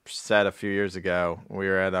said a few years ago. We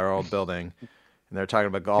were at our old building, and they're talking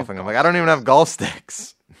about golfing. I'm like, I don't even have golf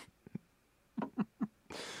sticks.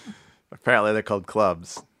 Apparently, they're called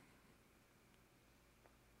clubs.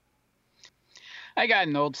 I got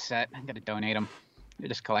an old set. I'm gonna donate them. They're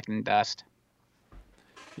just collecting dust.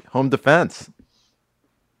 Home defense.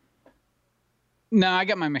 No, I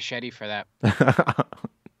got my machete for that.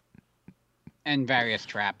 And various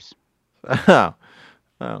traps. Oh.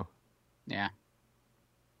 Yeah.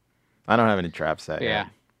 I don't have any traps set Yeah. yet.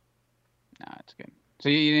 No, it's good. So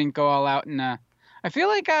you didn't go all out and I feel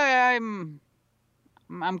like I'm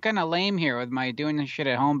kind of lame here with my doing this shit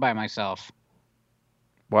at home by myself.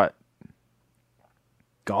 What?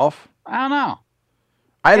 Golf? I don't know.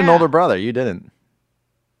 I had an older brother. You didn't.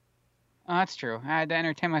 Oh, that's true. I had to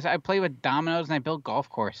entertain myself. I play with dominoes and I build golf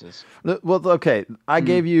courses. Well, okay. I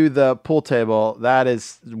gave you the pool table. That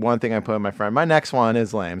is one thing I put in my friend. My next one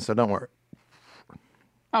is lame, so don't worry.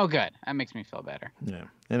 Oh, good. That makes me feel better. Yeah,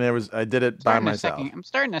 and I did it by myself. I'm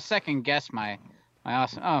starting to second guess my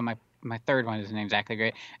awesome. Oh, my third one isn't exactly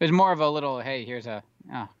great. It was more of a little. Hey, here's a.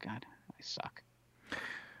 Oh God, I suck.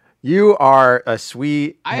 You are a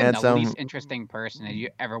sweet, handsome, I am the least interesting person that you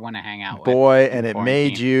ever want to hang out with. Boy, and it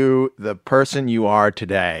made you the person you are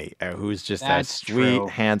today, who's just that sweet, true.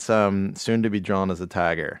 handsome, soon to be drawn as a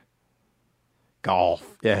tiger.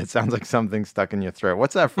 Golf. Yeah, it sounds like something stuck in your throat.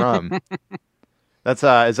 What's that from? That's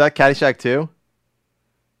is that Caddyshack 2?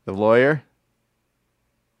 The lawyer?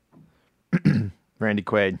 Randy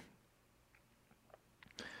Quaid.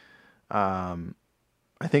 I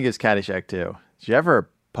think it's Caddyshack 2. Did you ever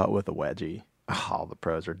putt with a wedgie? Oh, all the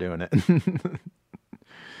pros are doing it.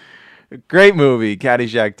 Great movie,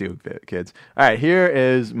 Caddyshack 2, kids. All right, here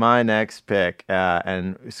is my next pick.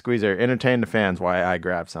 And Squeezer, entertain the fans while I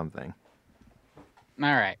grab something.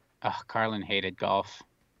 All right. Oh, Carlin hated golf.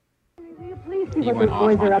 Please see what these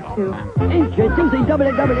boys are up to. Hey, kids, this is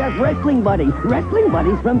WWF Wrestling Buddies. Wrestling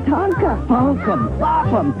Buddies from Tonka. Funk 'em, bop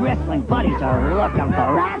 'em. Wrestling Buddies are looking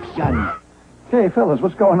for action. Hey, fellas,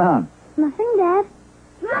 what's going on? Nothing, Dad.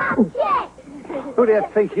 Who do you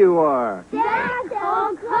think you are? Dad,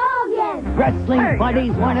 Hulk Hogan. Wrestling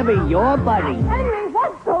Buddies want to be your buddy. Henry,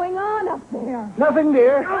 what's going on up there? Nothing,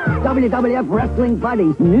 dear. WWF Wrestling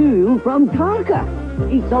Buddies, new from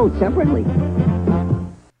Tonka. Each sold separately.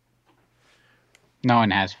 No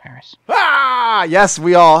one has Ferris. Ah, yes,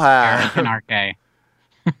 we all have. In our day.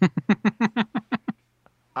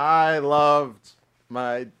 I loved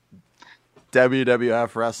my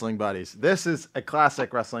WWF Wrestling Buddies. This is a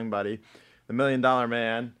classic wrestling buddy, the $1 Million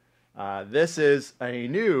Man. This is a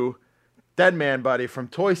new Dead Man buddy from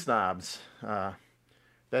Toy Snobs.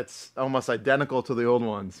 That's almost identical to the old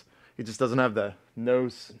ones. He just doesn't have the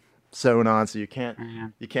nose sewn on, so you can't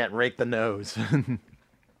rake the nose.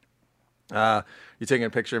 You taking a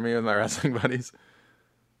picture of me with my wrestling buddies?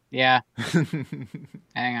 Yeah.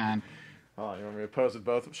 Hang on. Oh, you want me to pose with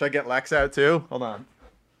both? Should I get Lex out too? Hold on.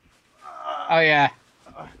 Oh, yeah.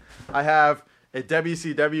 I have a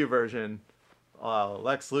WCW version.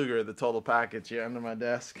 Lex Luger, the total package, here under my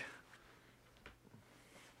desk.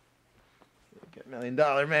 Get $1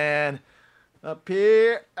 Million Man up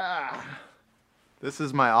here. This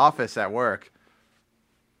is my office at work.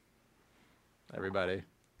 Everybody.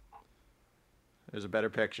 There's a better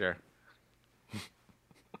picture.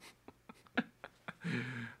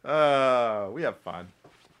 We have fun.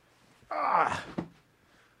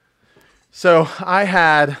 So I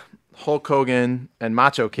had Hulk Hogan and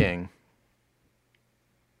Macho King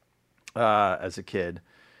as a kid,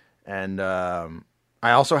 and I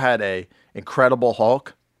also had a Incredible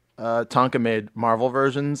Hulk. Tonka made Marvel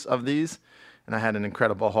versions of these, and I had an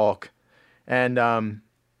Incredible Hulk, and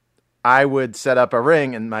I would set up a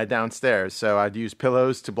ring in my downstairs. So I'd use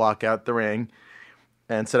pillows to block out the ring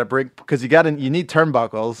and set up ring because you need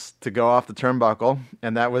turnbuckles to go off the turnbuckle,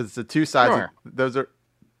 and that was the two sides. Sure. Those are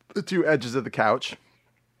the two edges of the couch.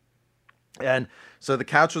 And so the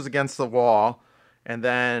couch was against the wall, and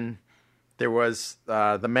then there was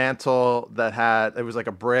the mantle it was like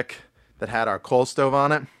a brick that had our coal stove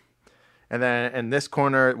on it. And then in this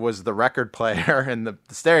corner was the record player and the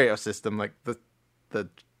stereo system, like the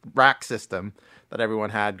rack system that everyone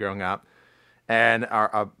had growing up, and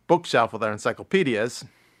a bookshelf with our encyclopedias.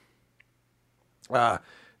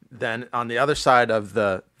 Then on the other side of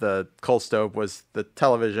the coal stove was the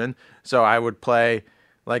television. So I would play,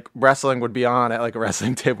 like, wrestling would be on, like a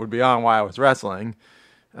wrestling tape would be on while I was wrestling.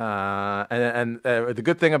 And the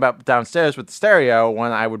good thing about downstairs with the stereo,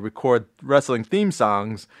 when I would record wrestling theme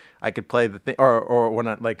songs, I could play or when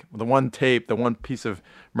I, like, the one piece of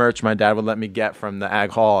merch my dad would let me get from the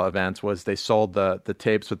Ag Hall events was they sold the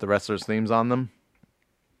tapes with the wrestlers' themes on them.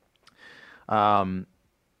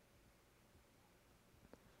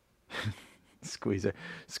 Squeezer,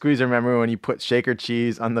 remember when you put shaker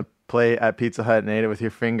cheese on the plate at Pizza Hut and ate it with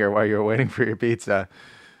your finger while you were waiting for your pizza?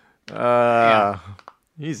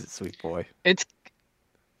 He's a sweet boy.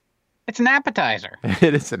 It's an appetizer.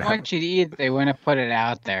 It is an appetizer. Once you eat, they want to put it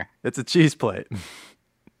out there. It's a cheese plate.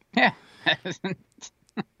 Yeah.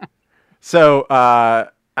 So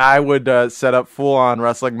I would set up full-on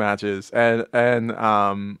wrestling matches, and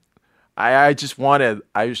I just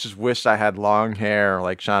wished I had long hair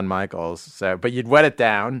like Shawn Michaels. So, but you'd wet it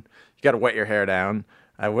down. You got to wet your hair down.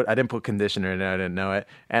 I didn't put conditioner in it. I didn't know it,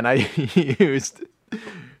 and I used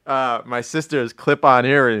my sister's clip-on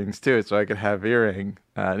earrings too, so I could have an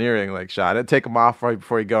earring like Shawn. I'd take them off right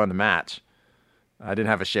before you go in the match. I didn't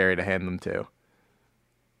have a Sherry to hand them to.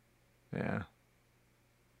 Yeah.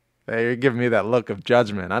 Hey, you're giving me that look of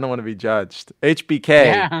judgment. I don't want to be judged. HBK.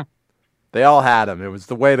 Yeah. They all had them. It was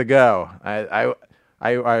the way to go. I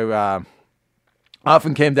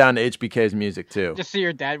often came down to HBK's music too. Just see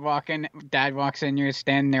your dad walk in. Dad walks in. You're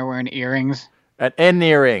standing there wearing earrings. An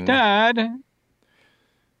earring. Dad.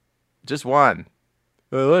 Just one.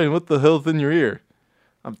 Hey, what the hell's in your ear?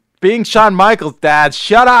 I'm being Shawn Michaels, Dad.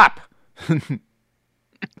 Shut up.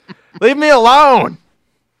 Leave me alone.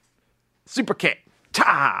 Super kick.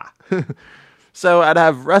 Ta. So I'd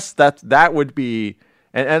have rest. That would be.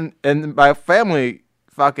 And my family,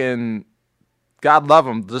 fucking, God love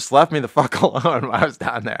them, just left me the fuck alone while I was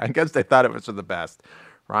down there. I guess they thought it was for the best.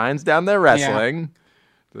 Ryan's down there wrestling.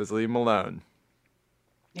 Yeah. Just leave him alone.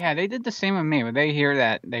 Yeah, they did the same with me. When they hear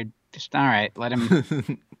that, they just, all right, let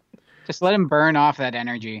him, just let him burn off that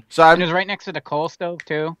energy. So it was right next to the coal stove,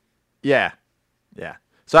 too. Yeah. Yeah.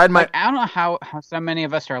 So I don't know how so many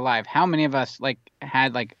of us are alive. How many of us,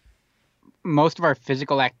 had, most of our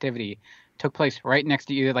physical activity took place right next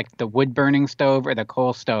to either the wood burning stove or the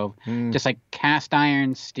coal stove, just like cast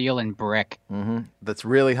iron, steel, and brick. Mm-hmm. That's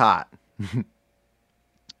really hot.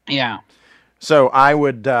 Yeah. So I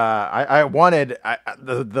would, I wanted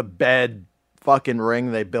the bed fucking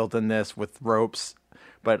ring they built in this with ropes,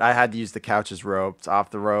 but I had to use the couch's ropes off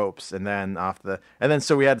the ropes and then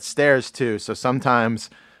so we had stairs too. So sometimes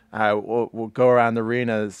we'll go around the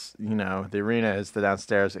arenas. The arena is the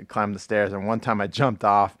downstairs and climb the stairs. And one time I jumped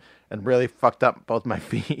off and really fucked up both my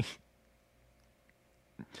feet.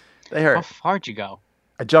 They hurt. How far'd you go?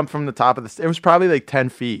 I jumped from the top of the stairs. It was probably 10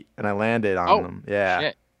 feet, and I landed on them. Yeah.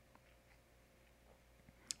 Shit.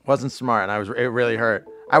 Wasn't smart, and it really hurt.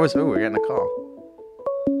 We're getting a call.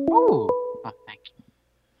 Ooh. Oh, thank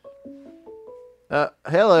you.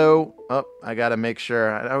 Hello. Oh, I got to make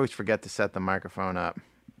sure. I always forget to set the microphone up.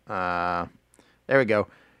 There we go.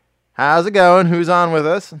 How's it going? Who's on with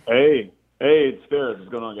us? Hey, it's Ferris. What's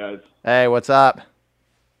going on, guys? Hey, what's up?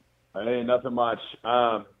 Hey, nothing much.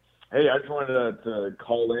 Hey, I just wanted to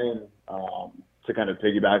call in to kind of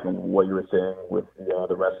piggyback on what you were saying with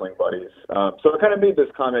the wrestling buddies. So I kind of made this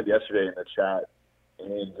comment yesterday in the chat.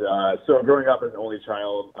 And so growing up as an only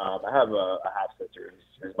child, I have a half-sister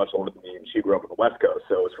who's much older than me, and she grew up on the West Coast.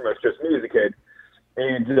 So it was pretty much just me as a kid.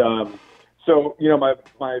 And so,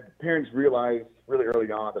 my parents realized really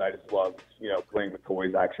early on that I just loved, playing with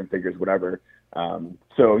toys, action figures, whatever.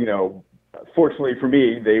 So, fortunately for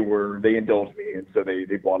me, they indulged me, and so they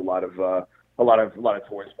bought a lot of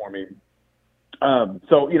toys for me.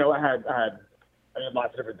 So, I had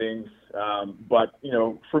lots of different things. But,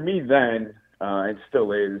 for me then, and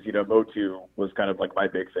still is, Motu was kind of like my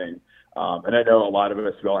big thing. And I know a lot of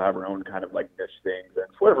us, we all have our own kind of niche things. And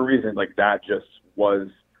for whatever reason, that just was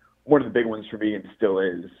one of the big ones for me and still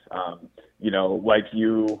is. Like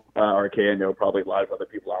you, RK, I know probably a lot of other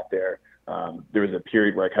people out there. There was a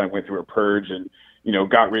period where I kind of went through a purge and,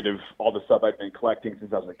 got rid of all the stuff I'd been collecting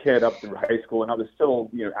since I was a kid up through high school. And I was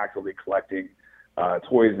still, actively collecting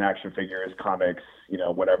toys and action figures, comics,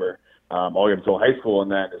 whatever, all the way up until high school.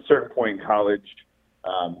 And then at a certain point in college,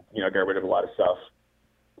 I got rid of a lot of stuff.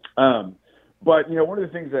 But, one of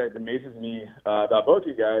the things that amazes me about both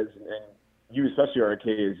you guys, and you especially, RK,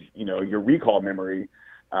 is, your recall memory.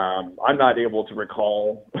 I'm not able to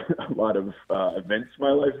recall a lot of events in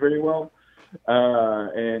my life very well.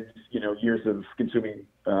 And, years of consuming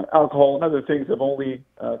alcohol and other things have only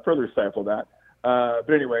further stifled that.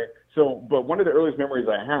 But anyway, but one of the earliest memories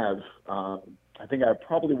I have, I think I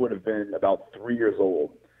probably would have been about 3 years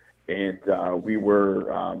old. And we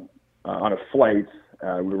were on a flight.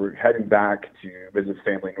 We were heading back to visit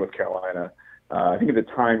family in North Carolina. I think at the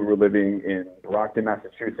time we were living in Brockton,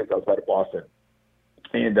 Massachusetts, outside of Boston.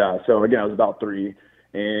 And so, again, I was about 3.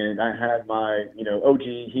 And I had my, OG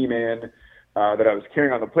He-Man that I was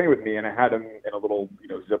carrying on the plane with me, and I had him in a little,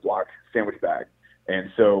 Ziploc sandwich bag.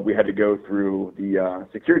 And so we had to go through the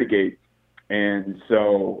security gate. And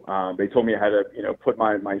so they told me I had to, put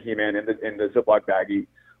my He-Man in the Ziploc baggie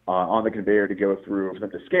on the conveyor to go through for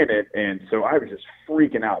them to scan it. And so I was just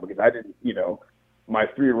freaking out because I didn't, my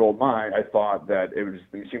 3-year-old mind, I thought that the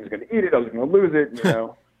machine was going to eat it. I was going to lose it,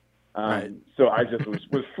 Right. So I just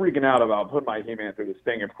was freaking out about putting my He-Man through this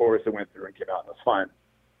thing. Of course, it went through and came out, and it was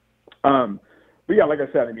fine. But yeah, like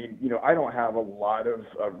I said, I mean, I don't have a lot of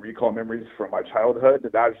recall memories from my childhood.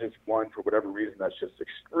 That's just one, for whatever reason, that's just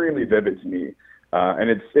extremely vivid to me. And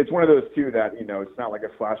it's one of those too that, it's not like a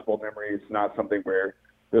flashbulb memory. It's not something where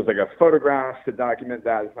there's like a photograph to document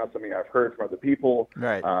that. It's not something I've heard from other people.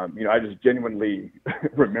 Right. I just genuinely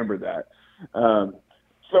remember that.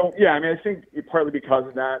 So yeah, I mean, I think partly because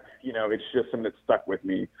of that, it's just something that stuck with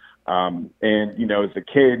me. And as a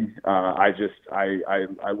kid, I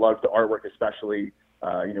loved the artwork, especially,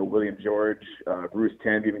 William George, Bruce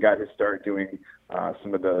Timm even got his start doing,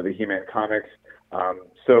 some of the He-Man comics.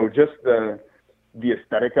 So just the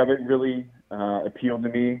aesthetic of it really, appealed to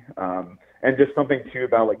me. And just something too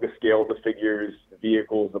about like the scale of the figures, the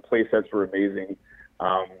vehicles, the play sets were amazing.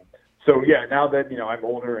 So yeah, now that, I'm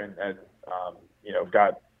older and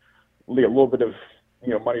got a little bit of,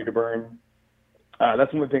 money to burn,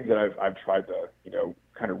 that's one of the things that I've tried to,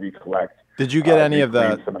 kind of recollect. Did you get any of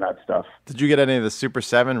some of that stuff? Did you get any of the Super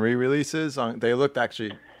 7 re-releases? They looked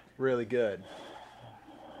actually really good.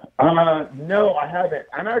 No, I haven't.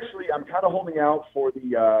 I'm kind of holding out for the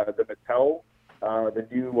Mattel, the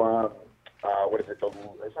new, what is it?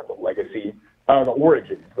 It's not the Legacy,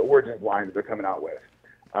 the Origins line that they're coming out with.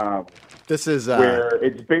 This is where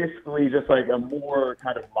it's basically just like a more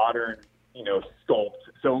kind of modern, sculpt.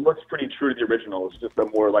 So it looks pretty true to the original. It's just a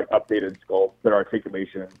more like updated sculpt, better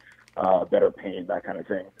articulation, better paint, that kind of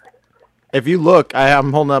thing. If you look,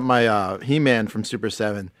 I'm holding up my He-Man from Super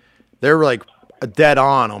 7. They're like dead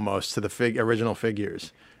on almost to the original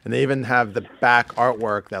figures. And they even have the back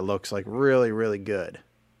artwork that looks like really, really good.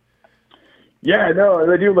 Yeah, no,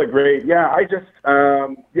 they do look great. Yeah, I just,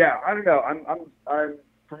 I don't know.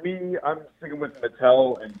 For me, I'm sticking with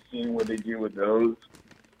Mattel and seeing what they do with those.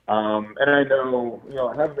 And I know,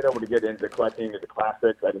 I haven't been able to get into collecting the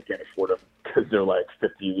classics. I just can't afford them because they're like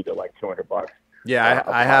 $50 to like $200. Yeah,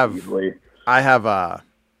 I have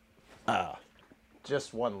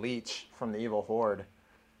just one Leech from the Evil Horde.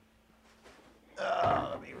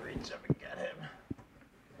 Let me reach up and get him.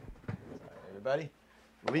 Sorry, everybody.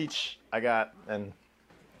 Leech, I got, and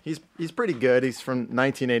he's pretty good. He's from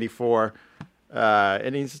 1984,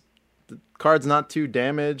 and the card's not too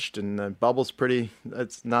damaged, and the bubble's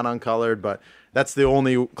it's not uncolored, but that's the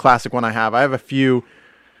only classic one I have. I have a few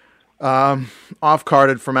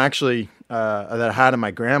off-carded from actually that I had in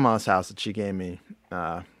my grandma's house that she gave me.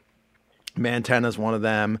 Mantenna's one of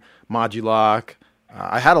them. Modulok.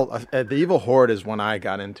 I had the Evil Horde is when I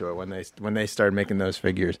got into it when they started making those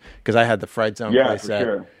figures because I had the Fright Zone playset,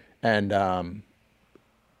 sure. And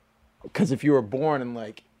because if you were born in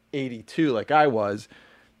like '82, like I was,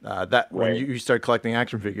 when you start collecting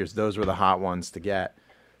action figures, those were the hot ones to get.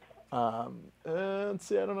 Let's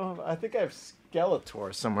see, I don't know. I think I have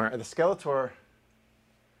Skeletor somewhere. The Skeletor,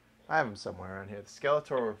 I have him somewhere around here. The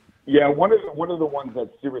Skeletor. Yeah, one of the ones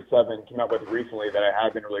that Super 7 came out with recently that I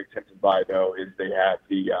have been really tempted by though is they have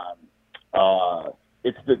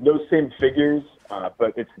those same figures,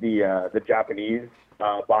 but it's the Japanese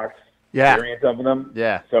box variant of them.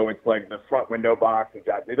 Yeah. So it's like the front window box and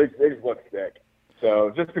Japanese. They just look sick.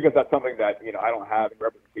 So just because that's something that I don't have in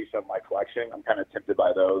representation of my collection, I'm kind of tempted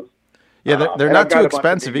by those. Yeah, they're not too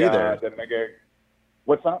expensive either.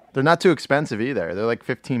 What's up? They're not too expensive either. They're like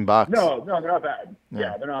 $15. No, they're not bad.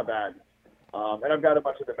 Yeah, they're not bad. And I've got a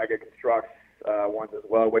bunch of the Mega Construx ones as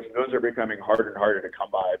well, which those are becoming harder and harder to come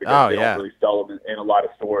by because they don't really sell them in a lot of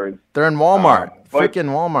stores. They're in Walmart. Freaking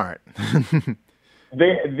Walmart.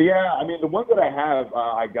 I mean, the ones that I have,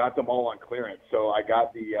 I got them all on clearance. So I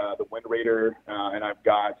got the Wind Raider, and I've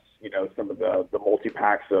got some of the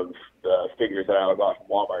multi-packs of the figures that I got from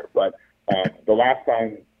Walmart. But the last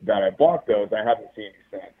time that I bought those, I haven't seen any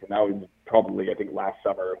since. that was probably, I think, last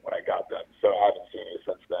summer when I got them. So I haven't seen any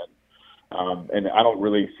since then. And I don't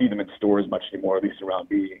really see them in stores much anymore, at least around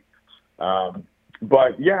me.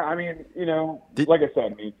 But yeah, I mean, you know, like I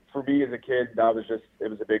said, I mean, for me as a kid, it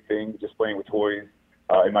was a big thing, just playing with toys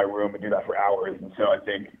in my room and do that for hours. And so I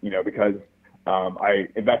think, you know, because I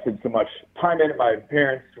invested so much time in it, my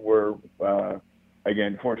parents were,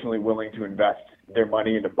 again, fortunately willing to invest their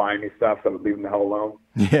money into buying me stuff, so I would leave them the hell alone.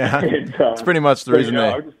 Yeah, and, it's pretty much the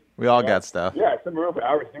reason we all got stuff. Yeah, I spent real for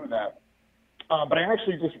hours doing that. But I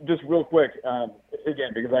actually just real quick,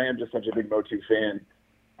 again, because I am just such a big Motu fan,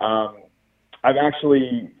 I've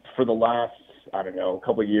actually, for the last, I don't know, a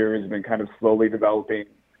couple of years, been kind of slowly developing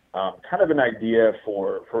kind of an idea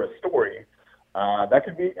for a story. That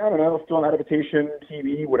could be, I don't know, film adaptation,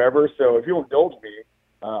 TV, whatever. So if you'll indulge me,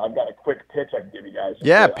 I've got a quick pitch I can give you guys.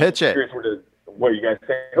 Yeah, pitch it. Curious what you guys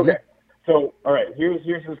think. Okay. So, all right, here's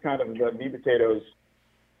just kind of the meat potatoes,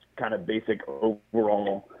 kind of basic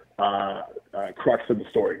overall crux of the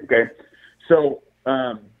story, okay? So,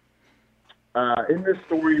 in this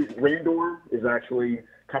story, Randor is actually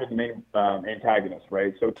kind of the main antagonist,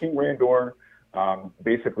 right? So King Randor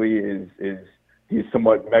basically he's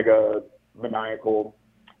somewhat mega maniacal.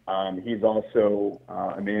 He's also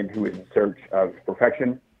a man who is in search of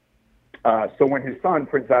perfection. So when his son,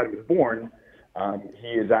 Prince Adam, is born, he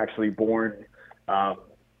is actually born,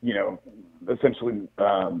 you know, essentially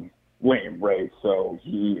lame, right? So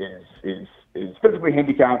he is physically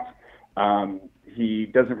handicapped. He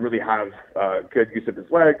doesn't really have good use of his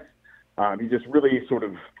legs. He's just really sort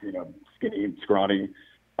of, you know, skinny, scrawny.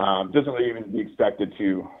 Doesn't really even be expected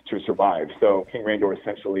to survive. So King Randor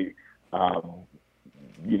essentially,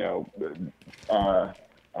 you know,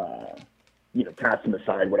 cast him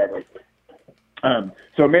aside, whatever.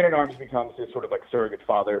 So Man-at-Arms becomes his sort of like surrogate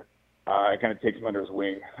father. It kind of takes him under his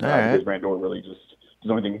wing because Randor really just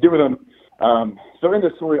doesn't have anything to do with him. So in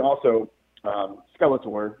this story also,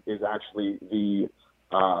 Skeletor is actually the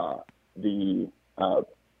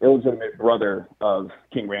illegitimate brother of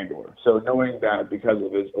King Randor. So knowing that because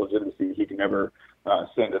of his illegitimacy, he can never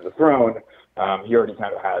ascend to the throne, he already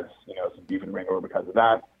kind of has, you know, some beef with Randor because of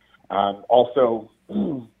that. Also,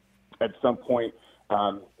 at some point,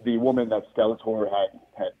 the woman that Skeletor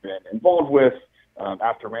had been involved with,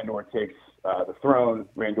 after Randor takes the throne,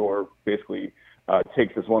 Randor basically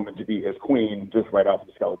takes this woman to be his queen just right off of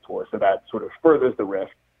Skeletor. So that sort of furthers the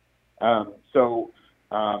rift.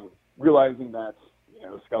 Realizing that, you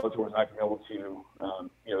know, Skeletor is not going to be able to,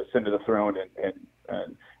 you know, ascend to the throne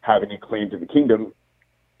and have any claim to the kingdom,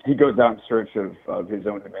 he goes out in search of his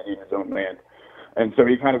own dominion, his own land. And so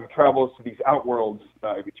he kind of travels to these outworlds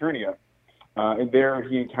of Eternia. And there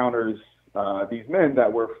he encounters these men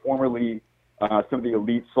that were formerly some of the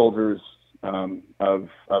elite soldiers of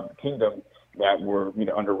the kingdom that were, you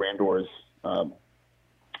know, under Randor's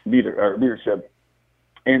leadership.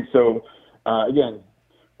 And so, again,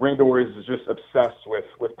 Randor is just obsessed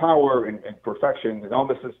with power and perfection, and all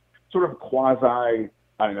this is sort of quasi,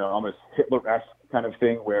 I don't know, almost Hitler-esque kind of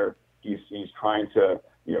thing where he's trying to,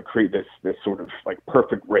 you know, create this sort of like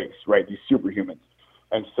perfect race, right? These superhumans.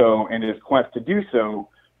 And so in his quest to do so,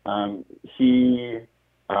 he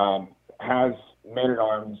has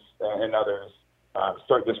Man-at-Arms and others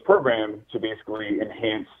start this program to basically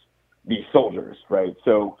enhance these soldiers, right?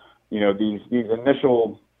 So, you know, these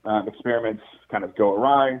initial experiments kind of go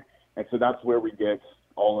awry, and so that's where we get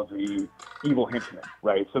all of the evil henchmen,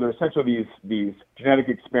 right? So they're essentially these genetic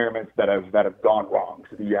experiments that have gone wrong.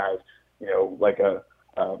 So you have, you know, like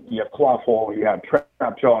you have Clawful, you have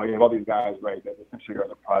Trapjaw, you have all these guys, right, that essentially are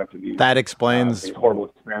the product of these. That explains these horrible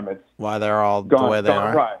experiments. Why they're all the way they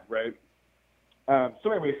are. Right.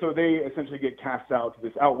 So anyway, so they essentially get cast out to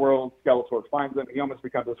this outworld. Skeletor finds them. He almost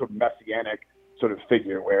becomes a sort of messianic sort of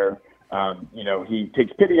figure where, you know, he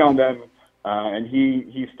takes pity on them, and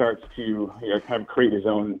he starts to, you know, kind of create his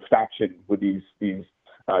own faction with these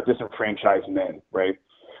disenfranchised men, right?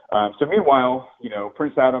 So meanwhile, you know,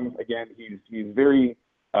 Prince Adam, again, he's very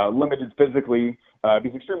limited physically.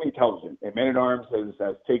 He's extremely intelligent, and Man-at-Arms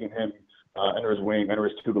has taken him under his wing, under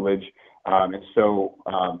his tutelage, and so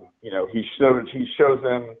you know, he shows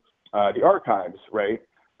them the archives, right,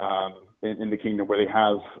 in the kingdom, where they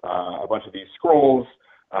have a bunch of these scrolls,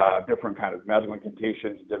 different kind of magical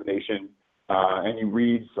incantations, divination, and he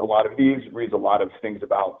reads a lot of things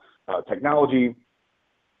about technology,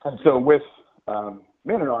 and so with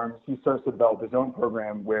Man-at-Arms, he starts to develop his own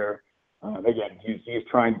program where, again,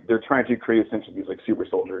 they're trying to create essentially these like super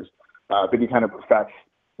soldiers, but he kind of perfects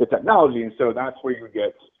the technology, and so that's where you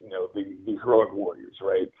get, you know, the heroic warriors,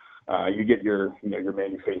 right? You get your, you know, your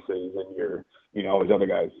Man-Faces and your, you know, all these other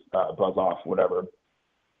guys, Buzz Off, whatever.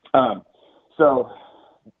 At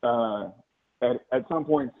some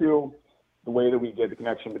point too, the way that we get the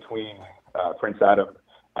connection between Prince Adam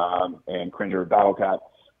and Cringer Battle Cat.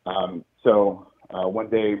 One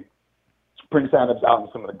day, Prince Adam's out in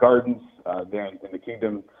some of the gardens there in the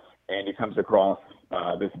kingdom, and he comes across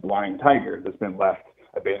this blind tiger that's been left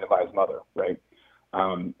abandoned by his mother, right?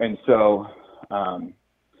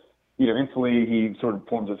 Instantly he sort of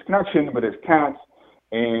forms this connection with his cat,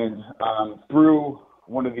 and through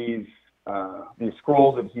one of these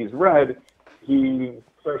scrolls that he's read, he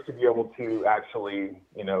starts to be able to actually,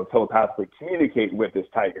 telepathically communicate with this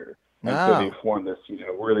tiger. And so they form this,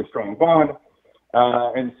 really strong bond.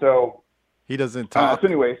 He doesn't talk.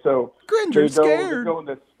 Cringer's scared.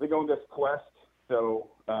 They go on this quest. So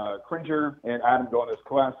Cringer and Adam go on this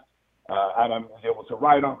quest. Adam is able to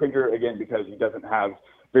ride on Cringer again because he doesn't have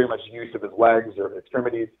very much use of his legs or his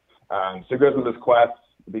extremities. So he goes on this quest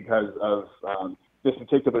because of this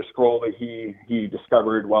particular scroll that he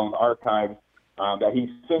discovered while in the archive that he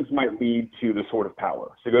thinks might lead to the Sword of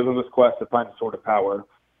Power. So he goes on this quest to find the Sword of Power,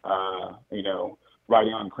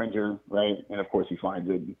 riding on Cringer, right? And of course he finds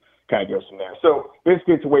it and kind of goes from there. So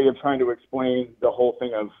basically it's a way of trying to explain the whole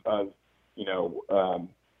thing of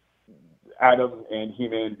Adam and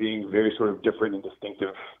He-Man being very sort of different and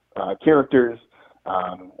distinctive characters,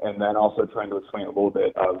 and then also trying to explain a little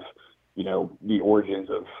bit of, the origins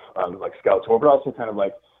of like Skeletor, but also kind of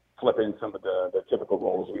like flipping some of the typical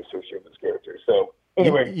roles we associate with this character. So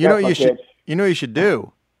anyway, you know you should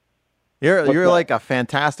do. You're like a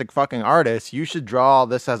fantastic fucking artist. You should draw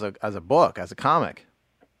this as a book, as a comic.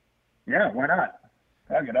 Yeah, why not?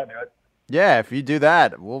 I'll get out there. Yeah, if you do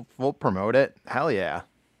that, we'll promote it. Hell yeah.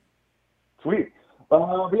 Sweet.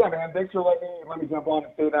 But yeah, man, thanks for letting me jump on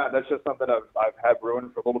and say that. That's just something I've had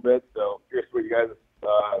brewing for a little bit. So curious what you guys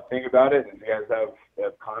think about it. And if you guys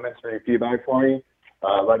have comments or any feedback for me,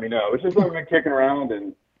 let me know. It's just something I've been kicking around,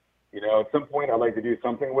 and at some point I'd like to do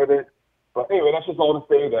something with it. But anyway, that's just all to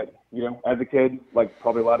say that, as a kid, like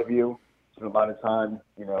probably a lot of you, spent a lot of time,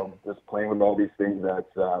 just playing with all these things that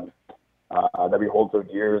we hold so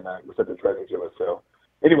dear and that were such a treasure to us. So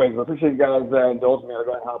anyways, I appreciate you guys indulging me. I'm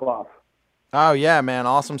going to hop off. Oh, yeah, man.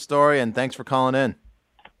 Awesome story, and thanks for calling in.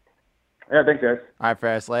 Yeah, thanks, guys. All right,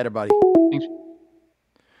 Ferris. Later, buddy. Thanks.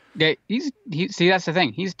 Yeah, see, that's the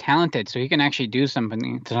thing. He's talented, so he can actually do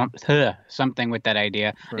something with that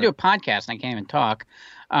idea. Right. I do a podcast, and I can't even talk.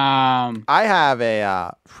 I have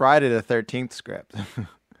a Friday the 13th script.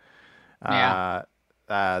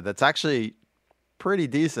 That's actually pretty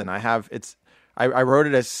decent. I wrote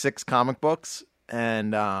it as 6 comic books,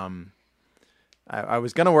 and I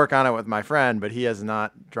was going to work on it with my friend, but he has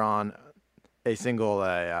not drawn a single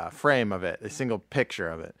frame of it, a single picture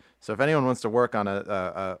of it. So if anyone wants to work on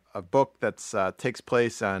a book that's takes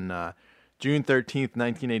place on June 13th,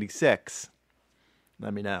 1986,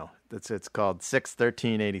 let me know. It's called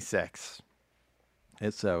 6/13/86.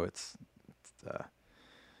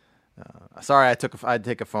 Sorry, I'd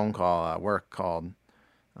take a phone call. Work called.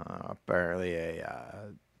 Apparently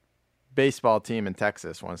a baseball team in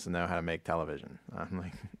Texas wants to know how to make television. I'm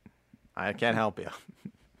like, I can't help you.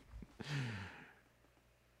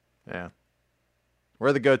 Yeah.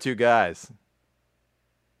 We're the go-to guys.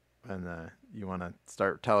 And you want to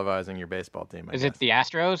start televising your baseball team, I guess. It the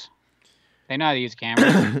Astros? They know how to use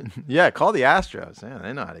cameras. Yeah, call the Astros. Yeah,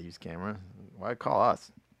 they know how to use camera. Why call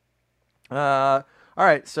us? All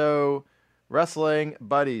right, so Wrestling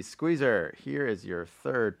Buddies. Squeezer, here is your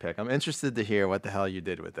third pick. I'm interested to hear what the hell you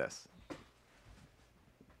did with this.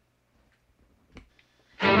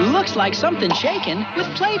 Looks like something shaken with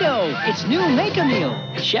Play-Doh. It's new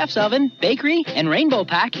Make-A-Meal. Chef's Oven, Bakery, and Rainbow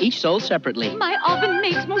Pack, each sold separately. My oven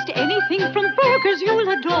makes most anything from burgers you'll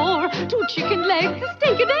adore to chicken legs,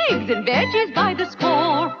 steak and eggs, and veggies by the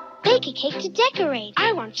score. Bake a cake to decorate.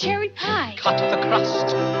 I want cherry pie. Cut the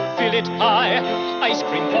crust, fill it high. Ice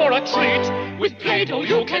cream for a treat. With Play-Doh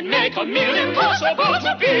you can make a meal impossible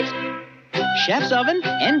to beat. Chef's Oven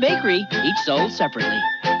and Bakery, each sold separately.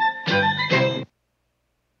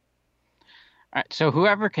 All right, so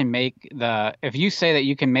whoever can make if you say that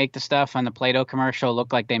you can make the stuff on the Play-Doh commercial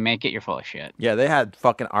look like they make it, you're full of shit. Yeah, they had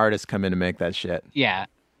fucking artists come in to make that shit. Yeah,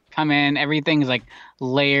 come in, everything's like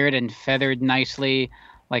layered and feathered nicely.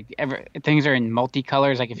 Like things are in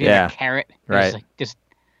multicolors. Like if you have a carrot, right? Like just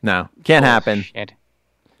no, can't happen. Shit.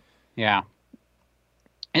 Yeah,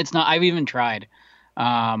 it's not. I've even tried,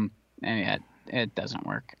 and it doesn't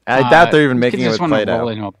work. I doubt they're even making it with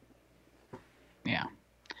Play-Doh. Yeah.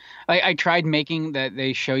 I tried making that.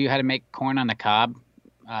 They show you how to make corn on the cob,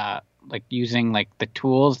 like using like the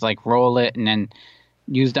tools, like roll it and then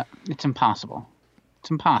use the. It's impossible. It's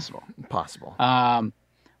impossible. Impossible.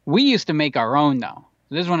 We used to make our own though.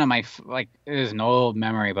 This is one of my it is an old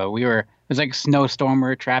memory, but it was like a snowstorm we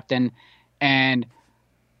were trapped in, and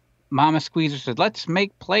Mama Squeezer said, "Let's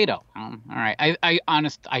make Play-Doh." All right, I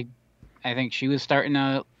think she was starting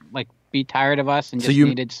to be tired of us and just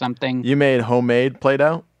needed something. You made homemade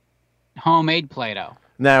Play-Doh? Homemade Play-Doh.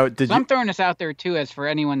 Now, I'm throwing this out there too, as for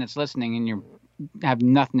anyone that's listening and you have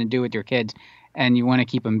nothing to do with your kids and you want to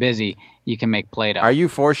keep them busy, you can make Play-Doh. Are you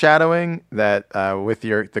foreshadowing that with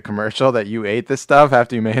the commercial that you ate this stuff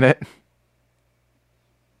after you made it?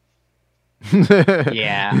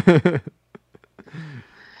 Yeah.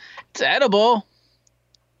 It's edible.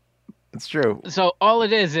 It's true. So all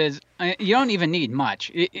it is you don't even need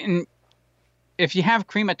much. If you have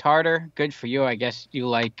cream of tartar, good for you. I guess you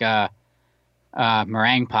like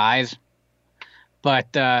meringue pies.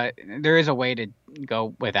 But there is a way to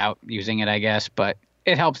go without using it, I guess. But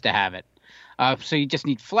it helps to have it. So you just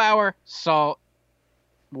need flour, salt,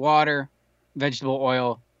 water, vegetable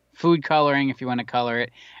oil, food coloring if you want to color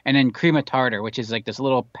it, and then cream of tartar, which is like this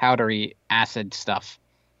little powdery acid stuff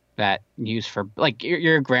that you use for,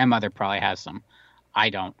 your grandmother probably has some. I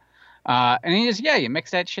don't. And you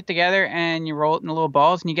mix that shit together and you roll it in little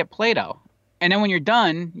balls and you get Play-Doh. And then when you're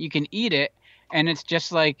done, you can eat it, and it's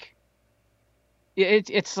just like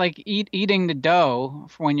it's like eating the dough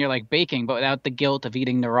for when you're baking, but without the guilt of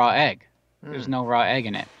eating the raw egg. There's no raw egg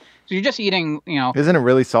in it, so you're just eating. Isn't it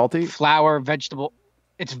really salty? Flour, vegetable.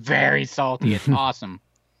 It's very salty. It's awesome.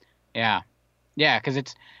 Yeah, because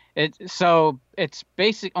it's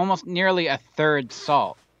basic, almost nearly a third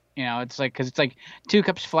salt. Because it's like 2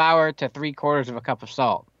 cups flour to 3/4 of a cup of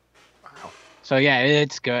salt. Wow. So yeah,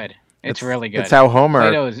 it's good. It's really good. It's how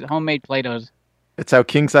homemade Play-Dohs. It's how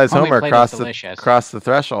king size Homer crossed the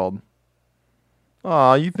threshold.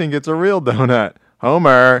 Oh, you think it's a real donut,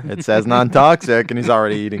 Homer? It says non-toxic, and he's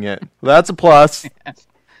already eating it. That's a plus. Yes.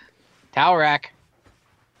 Towel rack.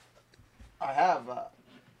 I have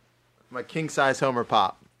my king size Homer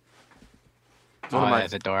pop.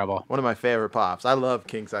 That's adorable. One of my favorite pops. I love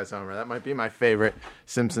King Size Homer. That might be my favorite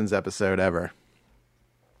Simpsons episode ever.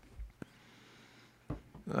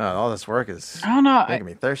 All this work is making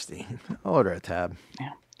me thirsty. I'll order a tab.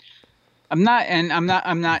 Yeah. I'm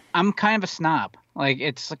kind of a snob.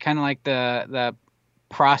 It's kind of like the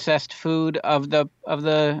processed food of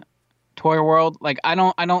the toy world. I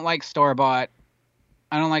don't like store-bought.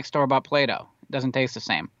 I don't like store-bought Play-Doh. It doesn't taste the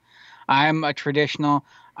same. I'm a traditional.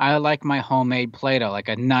 I like my homemade Play-Doh, like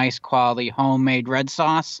a nice quality homemade red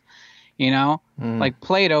sauce, like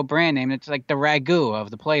Play-Doh brand name. It's like the ragu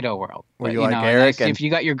of the Play-Doh world. Well, you like Eric, and if you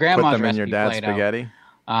got your grandma's put them in your dad's Play-Doh, spaghetti.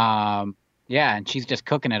 Yeah, and she's just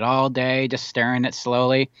cooking it all day, just stirring it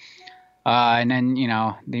slowly. And then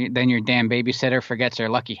then your damn babysitter forgets her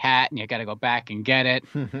lucky hat, and you got to go back and get it.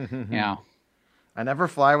 I never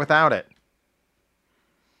fly without it.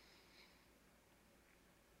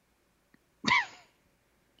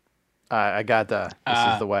 I got this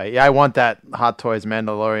is the way. Yeah, I want that Hot Toys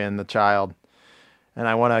Mandalorian, the child, and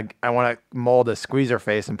I want to mold a squeezer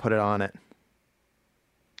face and put it on it.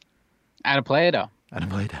 Out of Play-Doh.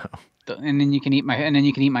 And then you can eat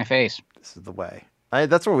my face. This is the way.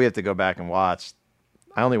 That's where we have to go back and watch.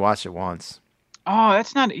 I only watched it once. Oh,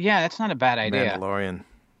 that's not a bad idea. Mandalorian.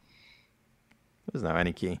 There's no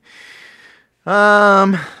any key.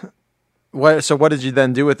 What did you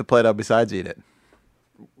then do with the Play-Doh besides eat it?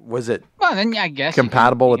 Was it I guess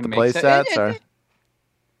compatible with the play sets? No,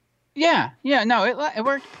 it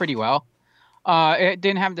worked pretty well. It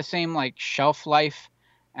didn't have the same shelf life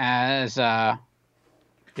as the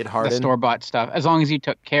store-bought stuff. As long as you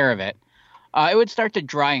took care of it, it would start to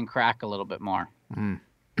dry and crack a little bit more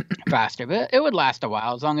faster. But it would last a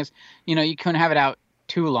while as long as you couldn't have it out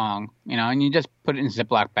too long. And you just put it in a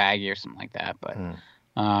Ziploc baggie or something like that. But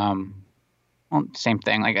well, same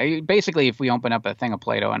thing. Basically, if we open up a thing of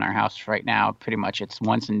Play-Doh in our house right now, pretty much it's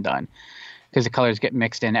once and done. Because the colors get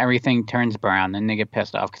mixed in. Everything turns brown. Then they get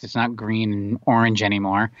pissed off because it's not green and orange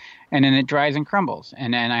anymore. And then it dries and crumbles.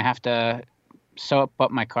 And then I have to soap up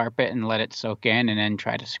my carpet and let it soak in and then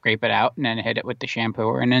try to scrape it out and then hit it with the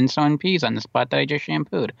shampooer and then sew in peas on the spot that I just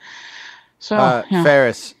shampooed. So,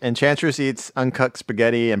 Ferris, Enchantress eats uncooked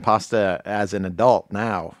spaghetti and pasta as an adult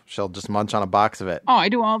now. She'll just munch on a box of it. Oh, I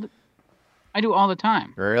do all the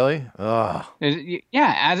time. Really? Ugh.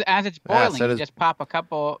 Yeah, as it's boiling, you just pop a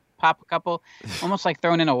couple, almost like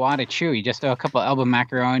throwing in a wad of chew. You just throw a couple elbow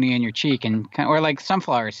macaroni in your cheek, or like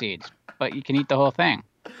sunflower seeds, but you can eat the whole thing.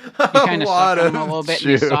 You kind of suck on them a little bit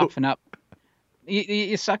and you soften up.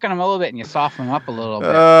 You suck on them a little bit and you soften them up a little bit.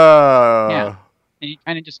 Yeah. And you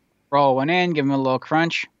kind of just roll one in, give them a little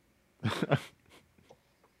crunch.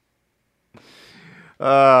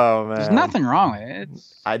 Oh man, There's nothing wrong with it.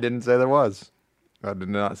 I didn't say there was. I did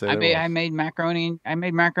not say there was. I made macaroni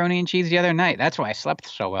and cheese the other night. That's why I slept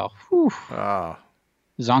so well. Whew. Oh,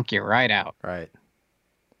 zonk you right out. Right.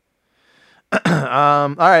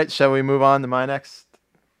 All right. Shall we move on to my next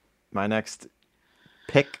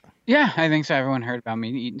pick? Yeah, I think so. Everyone heard about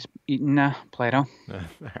me eating Play-Doh. All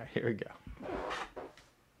right, here we go.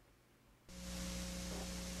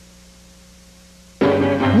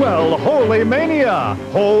 Well, holy mania!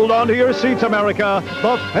 Hold on to your seats, America.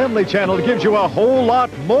 The Family Channel gives you a whole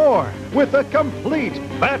lot more with the complete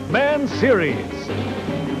Batman series.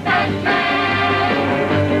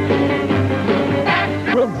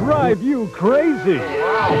 Will drive you crazy.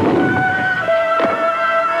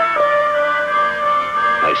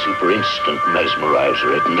 My super instant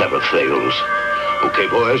mesmerizer, it never fails. Okay,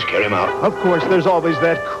 boys, carry him out. Of course, there's always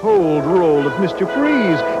that cold role of Mr.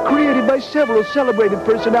 Freeze, created by several celebrated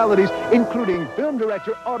personalities, including film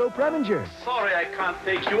director Otto Preminger. Sorry I can't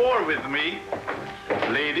take you all with me.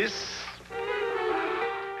 Ladies.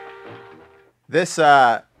 This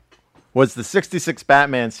was the 66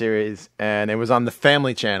 Batman series, and it was on the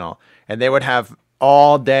Family Channel, and they would have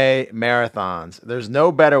all-day marathons. There's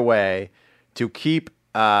no better way to keep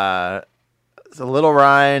little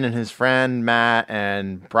Ryan and his friend Matt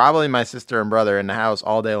and probably my sister and brother in the house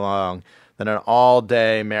all day long than an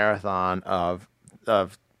all-day marathon of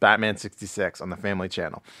Batman 66 on the Family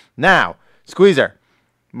Channel. Now, Squeezer,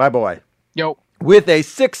 my boy. Yo. With a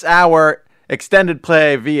 6-hour extended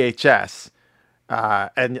play VHS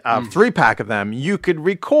and a 3-pack of them, you could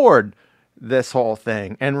record this whole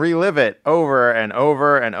thing and relive it over and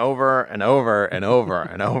over and over and over and over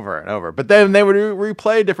and over and over. But then they would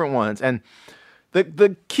replay different ones. And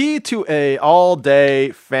the key to a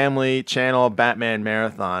all-day Family Channel Batman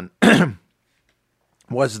marathon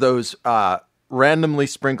was those randomly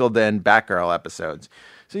sprinkled in Batgirl episodes.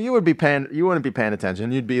 So you wouldn't be paying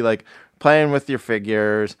attention. You'd be like playing with your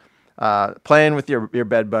figures, playing with your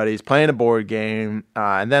bed buddies, playing a board game,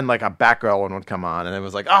 and then like a Batgirl one would come on, and it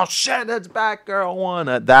was like, oh shit, that's Batgirl one.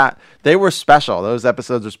 That they were special. Those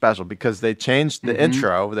episodes were special because they changed the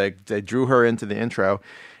intro. They drew her into the intro.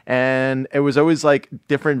 And it was always like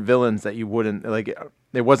different villains that you wouldn't like.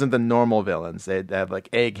 It wasn't the normal villains. They'd have like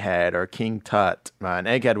Egghead or King Tut. And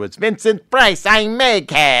Egghead was Vincent Price. I'm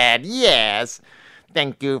Egghead. Yes.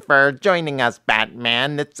 Thank you for joining us,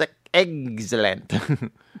 Batman. It's excellent.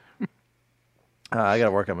 I got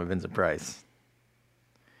to work on my Vincent Price.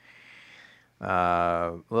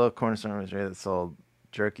 Little corner store was that sold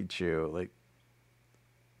Jerky Chew. Like,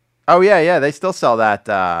 oh yeah. They still sell that.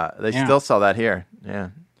 Still sell that here. Yeah.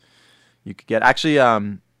 You could get actually,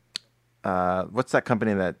 what's that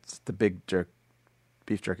company that's the big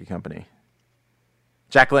beef jerky company?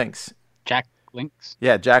 Jack Link's. Jack Link's?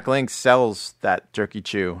 Yeah, Jack Link's sells that Jerky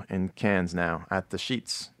Chew in cans now at the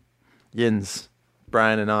Sheetz. Yins,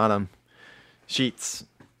 Brian and Autumn. Sheetz.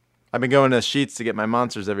 I've been going to Sheetz to get my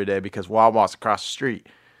monsters every day because Wawa's across the street.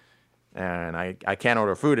 And I can't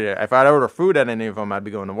order food at it. If I'd order food at any of them, I'd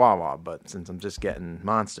be going to Wawa. But since I'm just getting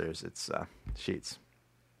monsters, it's Sheetz.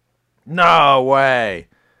 No way.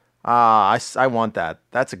 I want that.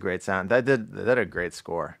 That's a great sound. That did a great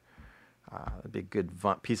score. It'd be a good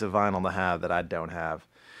piece of vinyl to have that I don't have.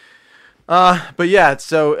 But yeah,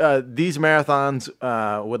 so these marathons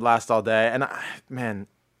would last all day. And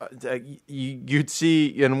you'd see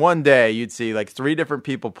in one day, you'd see like 3 different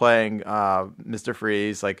people playing Mr.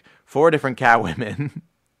 Freeze, like 4 different Catwomen.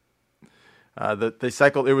 They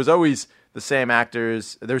cycled. It was always the same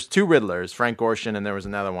actors. There's 2 Riddlers, Frank Gorshin, and there was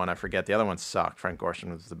another one. I forget. The other one sucked. Frank Gorshin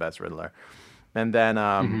was the best Riddler. And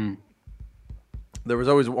then there was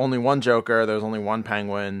always only one Joker. There was only one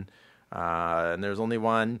Penguin. And there was only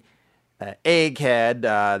one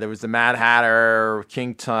Egghead. There was the Mad Hatter,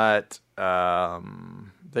 King Tut.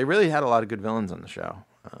 They really had a lot of good villains on the show.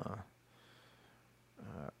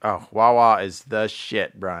 Wawa is the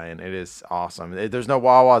shit, Brian. It is awesome. There's no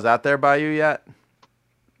Wawas out there by you yet?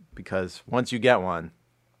 Because once you get one,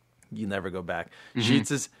 you never go back.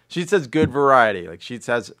 Sheetz has good variety. Like Sheetz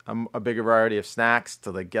has a bigger variety of snacks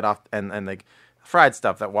to like get off and like fried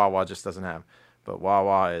stuff that Wawa just doesn't have. But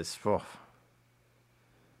Wawa is,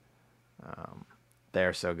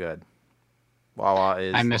 they're so good. Wawa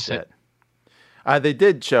is. I miss it. They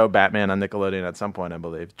did show Batman on Nickelodeon at some point, I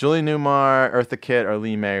believe. Julie Newmar, Eartha Kitt, or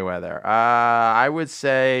Lee Merriweather. I would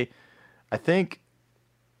say, I think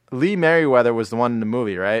Lee Merriweather was the one in the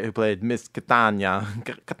movie, right? Who played Miss Catania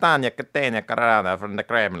Carrada from the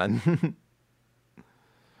Kremlin.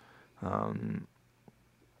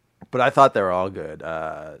 But I thought they were all good.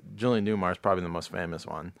 Julie Newmar is probably the most famous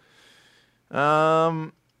one.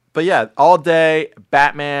 But yeah, all day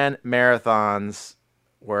Batman marathons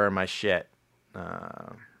were my shit.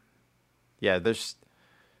 Yeah, there's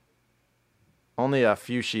only a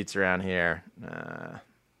few Sheetz around here.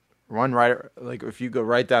 One right, like if you go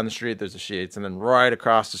right down the street, there's a Sheetz, and then right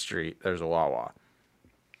across the street, there's a Wawa.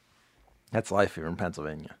 That's life here in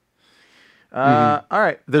Pennsylvania. All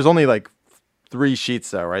right, there's only like 3 Sheetz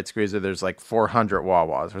though, right, Squeezer? There's like 400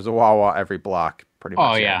 Wawas. There's a Wawa every block, pretty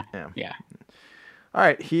much. Oh yeah. All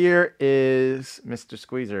right, here is Mr.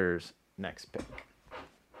 Squeezer's next pick.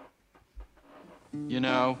 You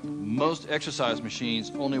know, most exercise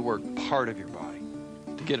machines only work part of your body.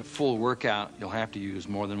 To get a full workout, you'll have to use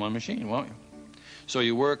more than one machine, won't you? So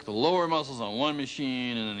you work the lower muscles on one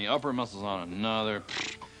machine and then the upper muscles on another.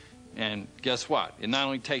 And guess what? It not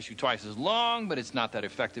only takes you twice as long, but it's not that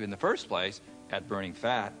effective in the first place at burning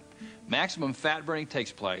fat. Maximum fat burning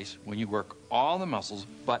takes place when you work all the muscles,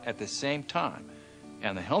 but at the same time.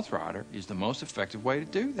 And the Health Rider is the most effective way to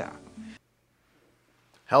do that.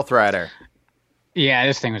 Health Rider. Yeah,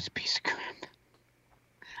 this thing was a piece of crap.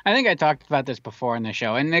 I think I talked about this before in the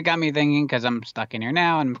show, and it got me thinking because I'm stuck in here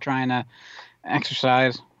now and I'm trying to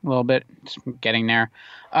exercise a little bit. It's getting there.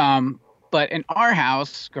 But in our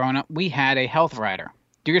house, growing up, we had a Health Rider.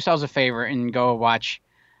 Do yourselves a favor and go watch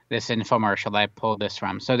this infomercial that I pulled this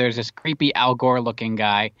from. So there's this creepy Al Gore-looking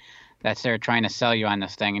guy that's there trying to sell you on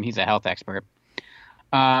this thing, and he's a health expert.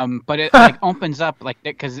 But it like opens up like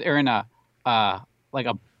because they're in a like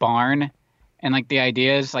a barn, and like the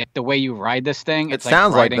idea is like the way you ride this thing. It's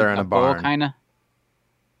sounds like riding they're in a barn, kind of.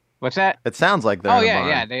 What's that? It sounds like they're in a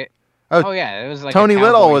barn. Yeah. It was like Tony a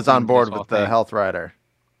Little cowboy was on thing, board this whole with the thing. Health Rider.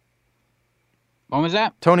 When was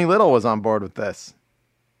that? Tony Little was on board with this.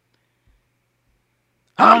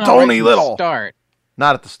 I I'm don't know, Tony right from the Little. start.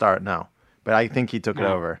 Not at the start, no. But I think he took it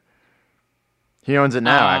No. over. He owns it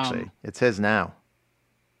now, actually. It's his now.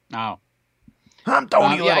 Oh. I'm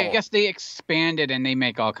Tony Yeah, Little. I guess they expanded and they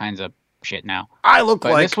make all kinds of shit now. I look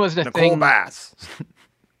But like this was the Nicole thing. Bass.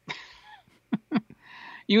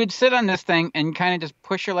 You would sit on this thing and kind of just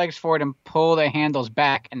push your legs forward and pull the handles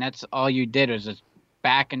back, and that's all you did was just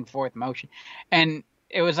back and forth motion. And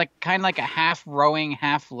it was like kind of like a half rowing,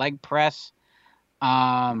 half leg press.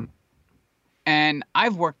 And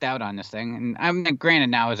I've worked out on this thing, and I'm granted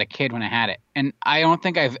now as a kid when I had it, and I don't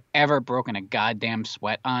think I've ever broken a goddamn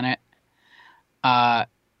sweat on it. I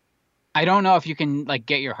don't know if you can like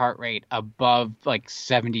get your heart rate above like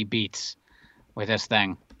 70 beats with this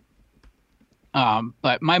thing.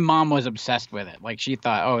 But my mom was obsessed with it. Like she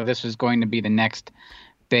thought, oh, this was going to be the next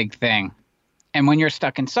big thing. And when you're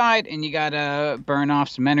stuck inside and you gotta burn off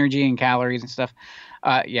some energy and calories and stuff,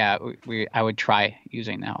 I would try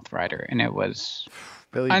using the Health Rider, and it was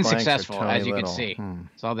Billy Blanks or unsuccessful, Tony as you can Little? see.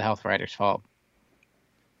 It's all the Health Rider's fault.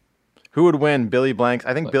 Who would win, Billy Blanks?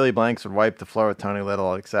 I think Billy Blanks would wipe the floor with Tony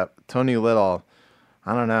Little, except Tony Little,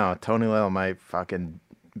 I don't know. Tony Little might fucking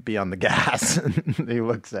be on the gas. He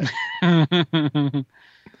looks at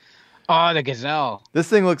Oh, the Gazelle. This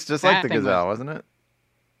thing looks just like That the thing Gazelle, wasn't it?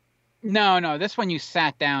 No, this one you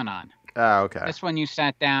sat down on. Oh, okay. This one you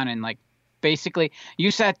sat down and like basically you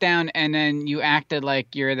sat down and then you acted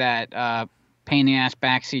like you're that pain in the ass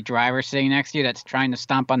backseat driver sitting next to you that's trying to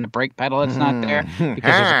stomp on the brake pedal that's not there because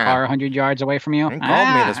there's a car 100 yards away from you. He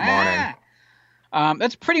called me this morning.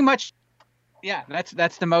 That's pretty much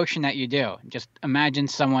that's the motion that you do. Just imagine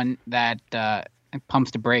someone that pumps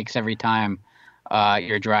the brakes every time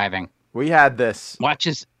you're driving. We had this.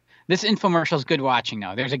 This infomercial is good watching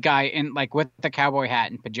though. There's a guy in like with the cowboy hat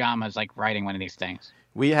and pajamas like riding one of these things.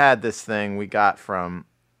 We had this thing we got from,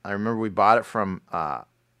 I remember we bought it from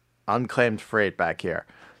Unclaimed Freight back here.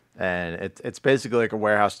 And it's basically like a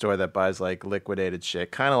warehouse store that buys like liquidated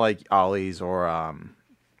shit, kind of like Ollie's or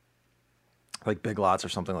like Big Lots or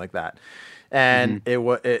something like that. And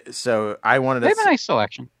so I wanted They have a nice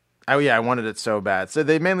selection. Oh yeah, I wanted it so bad. So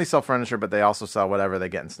they mainly sell furniture, but they also sell whatever they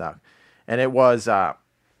get in stock. And it was like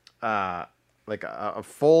a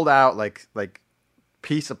fold out like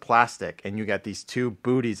piece of plastic, and you got these two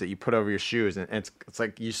booties that you put over your shoes, and it's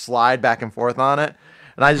like you slide back and forth on it.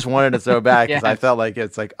 And I just wanted it so bad because I felt like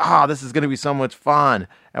it's like, this is gonna be so much fun.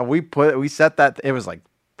 And we set that. It was like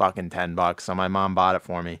fucking $10, so my mom bought it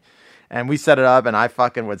for me. And we set it up, and I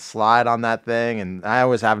fucking would slide on that thing, and I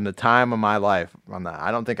was having the time of my life on that.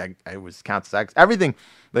 I don't think I was count sex. Everything,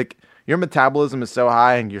 like, your metabolism is so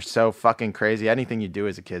high, and you're so fucking crazy. Anything you do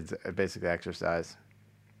as a kid's basically exercise.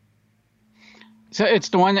 So it's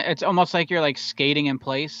the one that it's almost like you're like skating in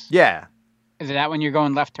place? Yeah. Is it that when you're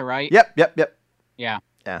going left to right? Yep. Yeah. Yeah.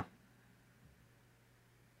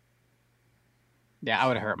 Yeah, I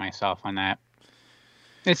would have hurt myself on that.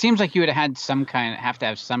 It seems like you would have to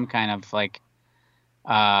have some kind of like,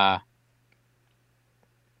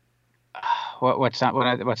 what's the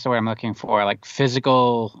word I'm looking for? Like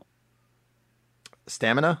physical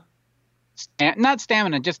stamina? Not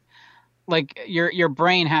stamina, just like your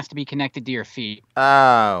brain has to be connected to your feet.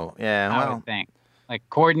 Oh, yeah. I would think. Like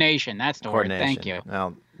coordination. That's the word. Thank you.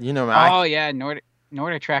 Well, you know, yeah,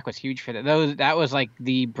 Nordic Track was huge for that. That was like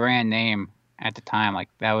the brand name at the time. Like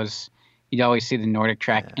that was, you'd always see the Nordic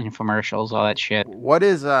Track infomercials, all that shit. What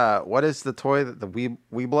is the toy that the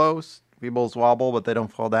Weebles? Weebles wobble, but they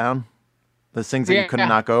don't fall down. Those things that you couldn't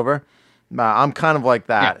knock over. I'm kind of like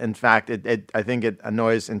that. Yeah. In fact, I think it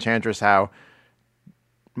annoys Enchantress how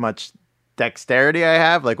much dexterity I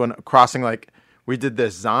have. Like when crossing, like we did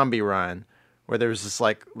this zombie run where there was this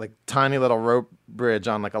like tiny little rope bridge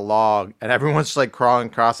on like a log, and everyone's just like crawling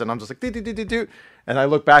across it, and I'm just like do. And I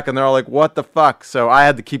look back and they're all like, what the fuck? So I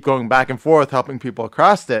had to keep going back and forth helping people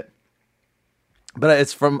across it. But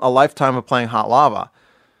it's from a lifetime of playing Hot Lava.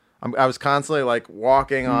 I was constantly like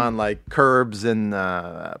walking on like curbs and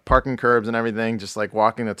parking curbs and everything, just like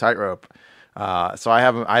walking the tightrope. So I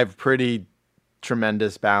have pretty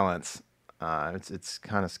tremendous balance. It's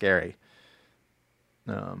kind of scary.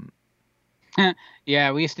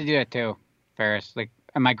 Yeah, we used to do it too, Ferris. Like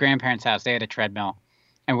at my grandparents' house, they had a treadmill,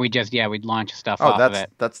 and we'd launch stuff off of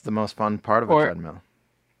it. That's the most fun part of a treadmill.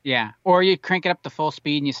 Yeah, or you crank it up to full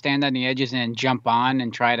speed and you stand on the edges and then jump on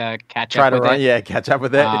and try to catch up with it. Yeah, catch up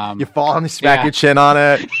with it. You fall and you smack your chin on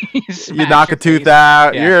it. you knock a tooth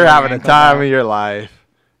out. Yeah, you're having a time of your life.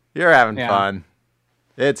 You're having fun.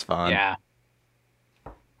 It's fun. Yeah.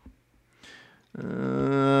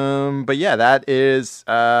 But yeah, that is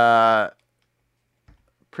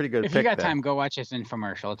pretty good. If you got time, go watch this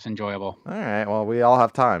infomercial. It's enjoyable. All right. Well, we all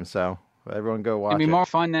have time, so everyone go watch it. It'll be more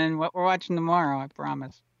fun than what we're watching tomorrow, I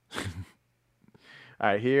promise. All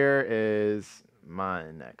right, here is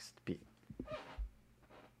my next piece.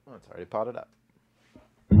 Oh, it's already potted up.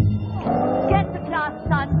 Get the class,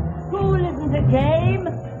 son. School isn't a game.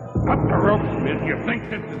 Up the ropes, Smith. You think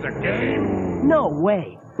this is a game? No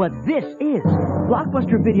way. But this is.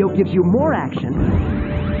 Blockbuster Video gives you more action,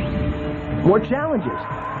 more challenges,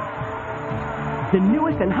 the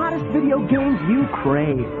newest and hottest video games you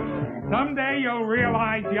crave. Someday you'll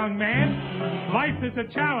realize, young man, life is a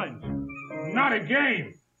challenge, not a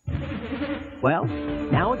game. Well,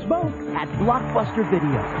 now it's both at Blockbuster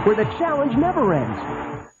Video, where the challenge never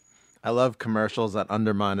ends. I love commercials that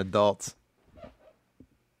undermine adults.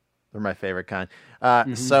 They're my favorite kind.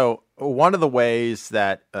 So one of the ways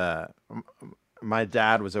that my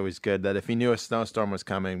dad was always good, that if he knew a snowstorm was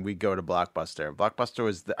coming, we'd go to Blockbuster. Blockbuster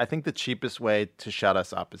was, I think, the cheapest way to shut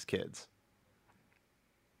us up as kids.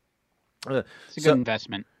 It's a good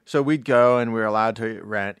investment. So we'd go and we were allowed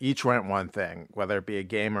to each rent one thing, whether it be a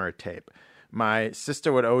game or a tape. My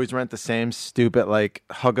sister would always rent the same stupid, like,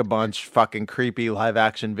 Hug-a-Bunch fucking creepy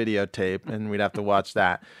live-action videotape, and we'd have to watch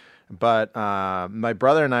that. But my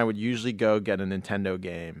brother and I would usually go get a Nintendo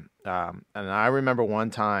game. And I remember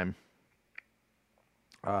one time,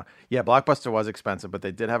 Blockbuster was expensive, but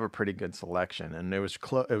they did have a pretty good selection. And it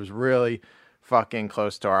was really fucking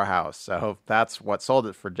close to our house. So that's what sold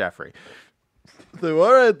it for Jeffrey. So,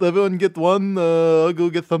 all right, everyone get one. I'll go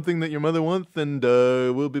get something that your mother wants, and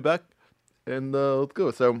we'll be back. And let's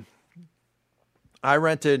go. So I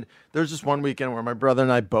rented, there's just one weekend where my brother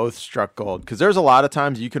and I both struck gold. Because there's a lot of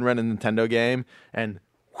times you can rent a Nintendo game and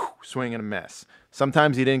swing and a miss.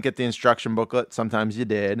 Sometimes you didn't get the instruction booklet. Sometimes you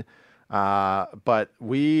did. But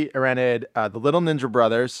we rented The Little Ninja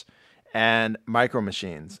Brothers and Micro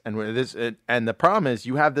Machines. And the problem is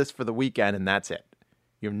you have this for the weekend and that's it.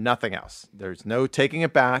 You have nothing else. There's no taking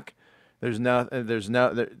it back.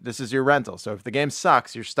 This is your rental. So if the game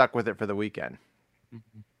sucks, you're stuck with it for the weekend.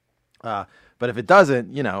 But if it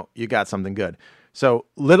doesn't, you got something good. So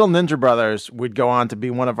Little Ninja Brothers would go on to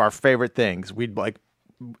be one of our favorite things.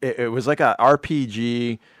 It was like a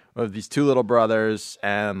RPG of these two little brothers,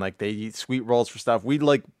 and like they eat sweet rolls for stuff. We'd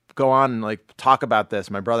like go on and like talk about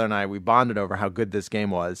this. My brother and I, we bonded over how good this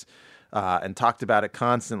game was, and talked about it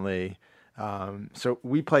constantly. So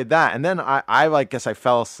we played that, and then I guess I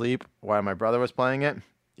fell asleep while my brother was playing it.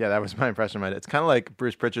 Yeah, that was my impression of it. It's kind of like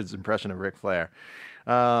Bruce Pritchard's impression of Ric Flair.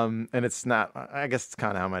 And it's not, I guess it's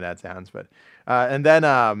kind of how my dad sounds, but, and then,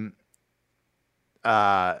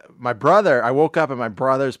 my brother, I woke up and my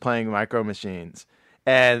brother's playing Micro Machines,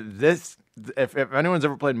 and this, if anyone's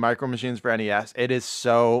ever played Micro Machines for NES, it is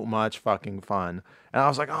so much fucking fun. And I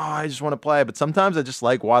was like, oh, I just want to play. But sometimes I just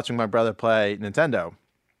like watching my brother play Nintendo.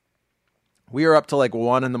 We were up to like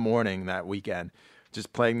 1 a.m. that weekend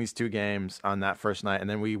just playing these 2 games on that first night. And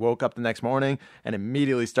then we woke up the next morning and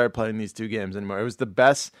immediately started playing these 2 games anymore. It was the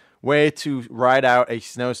best way to ride out a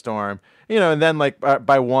snowstorm, and then like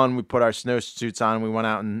by 1, we put our snowsuits on. We went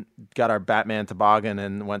out and got our Batman toboggan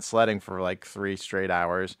and went sledding for like 3 straight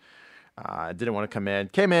hours. I didn't want to come in.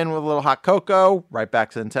 Came in with a little hot cocoa, right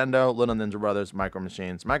back to Nintendo, Little Ninja Brothers, Micro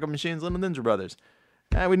Machines, Little Ninja Brothers.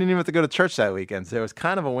 We didn't even have to go to church that weekend, so it was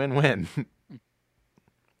kind of a win-win.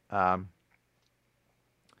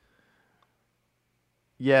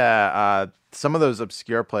 Some of those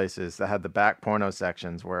obscure places that had the back porno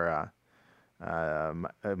sections were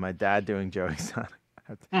my dad doing Joe Exotic.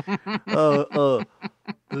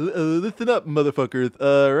 Listen up, motherfuckers.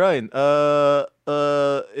 Ryan,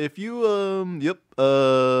 if you,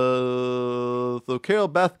 so Carol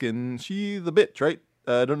Baskin, she's a bitch, right?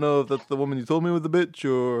 I don't know if that's the woman you told me was a bitch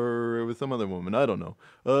or it was some other woman. I don't know.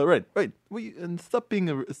 Right. And stop being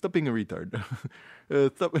a retard.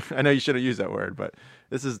 I know you shouldn't use that word, but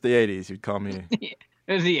this is the 80s. You'd call me. It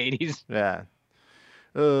was the 80s. Yeah.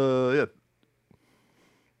 Yeah.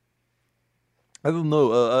 I don't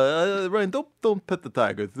know. Ryan, don't pet the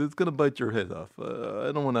tiger. It's gonna bite your head off.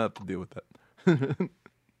 I don't want to have to deal with that.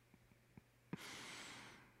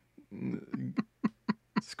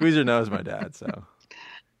 Squeezer knows my dad, so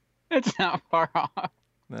it's not far off.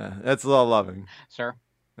 Yeah, that's all loving, sir.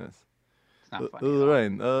 Yes. It's not funny.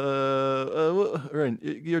 Ryan, Ryan,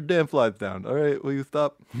 your damn fly's down. All right, will you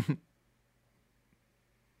stop?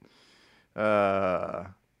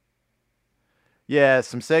 Yeah,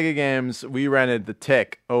 some Sega games. We rented The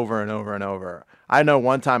Tick over and over and over. I know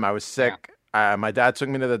one time I was sick. Yeah. My dad took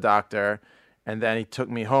me to the doctor, and then he took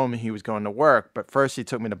me home. He was going to work, but first he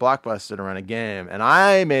took me to Blockbuster to rent a game, and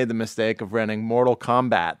I made the mistake of renting Mortal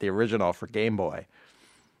Kombat, the original, for Game Boy.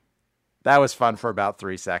 That was fun for about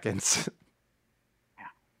 3 seconds.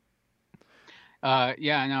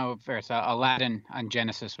 No, fair. So Aladdin on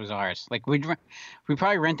Genesis was ours. Like we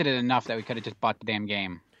probably rented it enough that we could have just bought the damn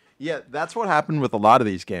game. Yeah, that's what happened with a lot of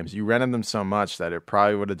these games. You rented them so much that it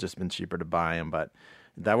probably would have just been cheaper to buy them, but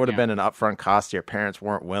that would have been an upfront cost your parents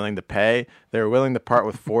weren't willing to pay. They were willing to part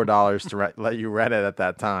with $4 to let you rent it at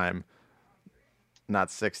that time, not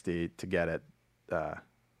 $60 to get it.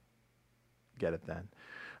 Get it then.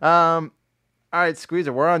 All right,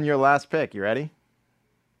 Squeezer, we're on your last pick. You ready?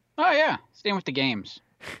 Oh yeah, staying with the games.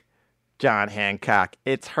 John Hancock.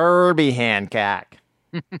 It's Herbie Hancock.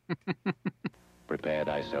 Prepare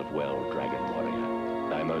thyself well, Dragon Warrior.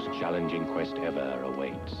 Thy most challenging quest ever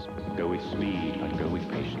awaits. Go with speed, but go with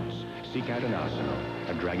patience. Seek out an arsenal,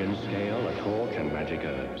 a dragon scale, a torch, and magic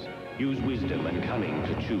herbs. Use wisdom and cunning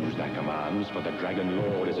to choose thy commands, for the Dragon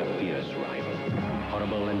Lord is a fierce rival.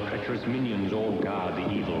 Horrible and treacherous minions all guard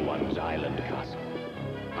the Evil One's island castle.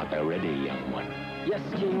 Art thou ready, young one? Yes,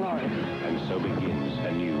 King Lord. And so begins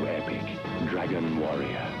a new epic, Dragon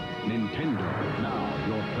Warrior. Nintendo, now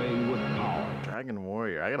you're playing with power. Dragon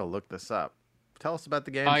Warrior. I gotta look this up. Tell us about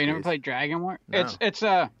the game. Oh, you never played Dragon Warrior? No.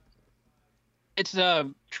 It's a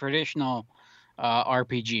traditional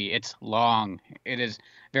RPG. It's long. It is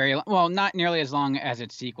very long. Well, not nearly as long as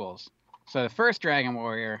its sequels. So the first Dragon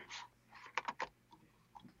Warrior,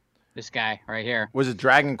 this guy right here. Was it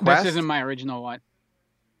Dragon Quest? This isn't my original one.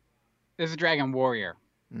 This is Dragon Warrior.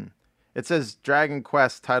 It says Dragon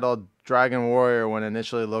Quest titled Dragon Warrior when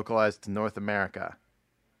initially localized to North America.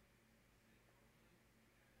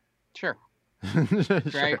 Sure.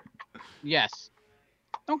 Sure. Yes.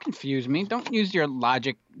 Don't confuse me. Don't use your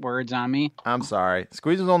logic words on me. I'm sorry.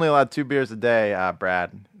 Squeezer's only allowed 2 beers a day,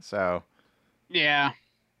 Brad. So. Yeah.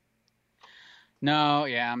 No,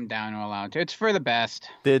 yeah, I'm down to allow it. It's for the best.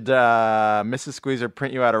 Did Mrs. Squeezer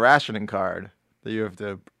print you out a rationing card that you have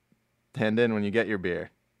to hand in when you get your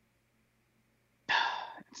beer?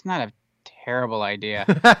 It's not a terrible idea.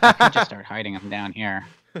 I could just start hiding them down here.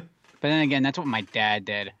 But then again, that's what my dad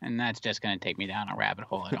did, and that's just going to take me down a rabbit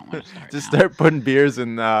hole I don't want to start. Just start putting beers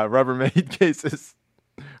in Rubbermaid cases.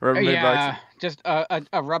 Rubbermaid boxes. Just a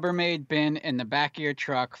Rubbermaid bin in the back of your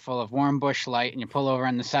truck full of warm Busch Light, and you pull over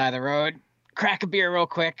on the side of the road, crack a beer real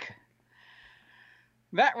quick.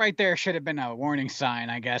 That right there should have been a warning sign,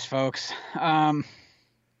 I guess, folks.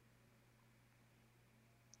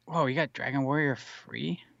 Whoa, you got Dragon Warrior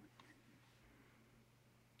free?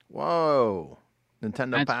 Whoa.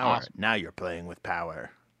 Nintendo That's Power. awesome. Now you're playing with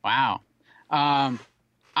power. Wow.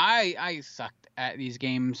 I sucked at these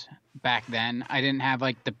games back then. I didn't have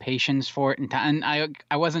like the patience for it, and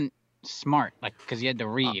I wasn't smart, like, because you had to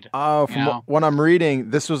read. From what I'm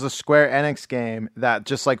reading, this was a Square Enix game that,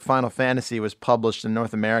 just like Final Fantasy, was published in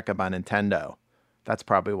North America by Nintendo. That's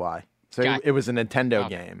probably why. So it was a Nintendo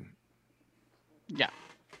game. Yeah.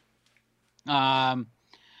 Well,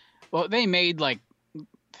 they made like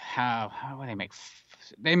how would they make?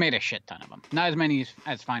 They made a shit ton of them. Not as many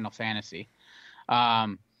as Final Fantasy,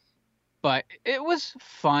 but it was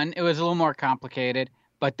fun. It was a little more complicated,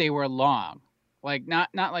 but they were long. Like not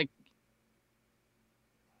like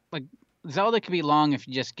Zelda could be long if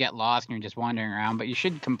you just get lost and you're just wandering around, but you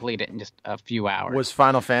should complete it in just a few hours. Was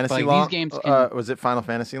Final Fantasy like, long? These games was it Final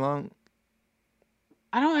Fantasy long?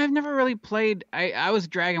 I've never really played. I was a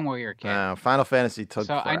Dragon Warrior kid. No, Final Fantasy took.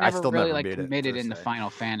 So I never really beat committed it, into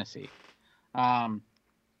Final Fantasy. But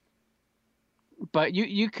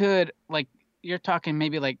you could you're talking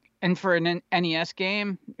maybe and for an NES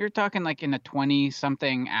game, you're talking in the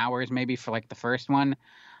 20-something hours maybe for the first one.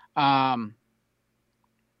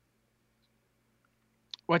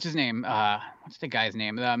 What's his name? What's the guy's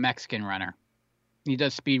name? The Mexican runner. He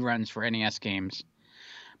does speed runs for NES games.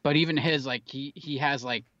 But even his he has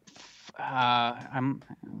I'm gonna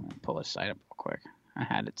pull his site up real quick. I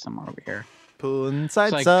had it somewhere over here. Pulling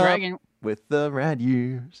sites up with the rad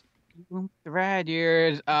years. The rad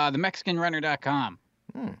years. The MexicanRunner.com.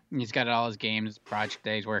 He's got all his games, project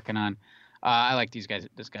that he's working on. I like this guy's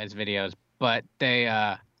videos, but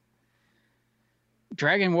they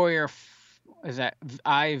Dragon Warrior is that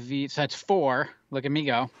IV? So that's 4. Look at me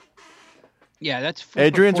go. Yeah, that's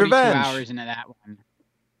Adrian's 42 Revenge. hours into that one.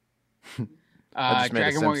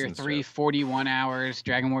 Dragon Warrior 3, 41 hours.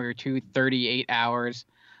 Dragon Warrior 2, 38 hours.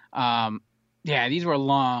 Yeah, these were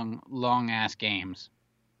long ass games,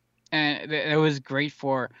 and it was great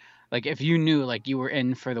for if you knew you were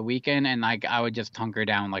in for the weekend, and I would just hunker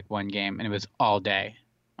down one game, and it was all day,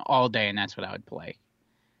 and that's what I would play.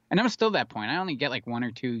 And I'm still at that point. I only get 1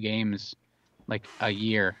 or 2 games a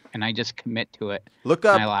year, and I just commit to it. Look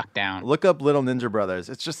up. And I lock down. Look up Little Ninja Brothers.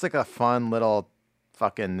 It's just a fun little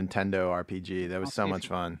fucking Nintendo RPG. That was so much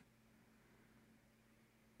fun.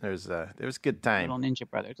 There was good time. Little Ninja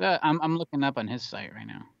Brothers. I'm looking up on his site right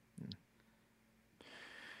now.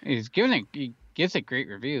 He gives it great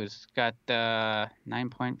reviews. It's got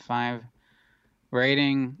 9.5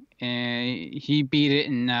 rating. He beat it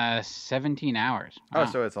in 17 hours. Wow. Oh,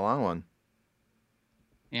 so it's a long one.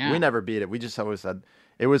 Yeah. We never beat it. We just always said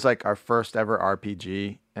it was our first ever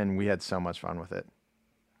RPG, and we had so much fun with it.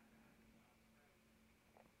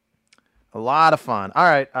 A lot of fun. All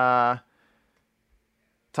right.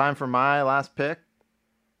 Time for my last pick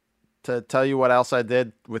to tell you what else I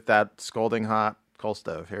did with that scalding hot coal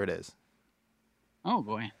stove. Here it is. Oh,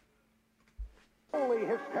 boy. Holy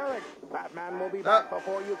hysterics! Batman will be back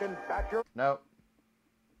before you can bat your... Nope.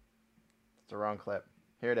 It's the wrong clip.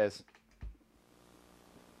 Here it is.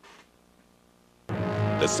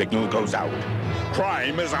 The signal goes out.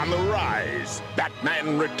 Crime is on the rise.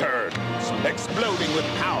 Batman returns. Exploding with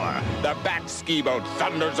power, the Bat ski boat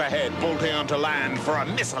thunders ahead, bolting onto land for a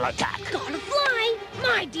missile attack. Gotta fly,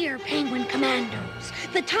 my dear Penguin Commandos.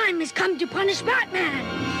 The time has come to punish Batman.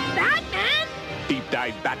 Batman? Deep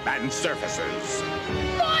dive Batman surfaces.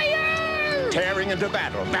 Fire! Tearing into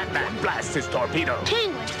battle, Batman blasts his torpedo.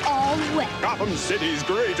 Penguin all wet. Gotham City's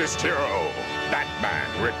greatest hero,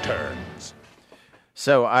 Batman returns.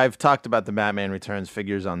 So I've talked about the Batman Returns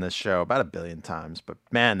figures on this show about 1 billion times, but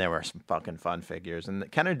man, they were some fucking fun figures. And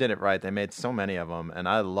Kenner did it right. They made so many of them, and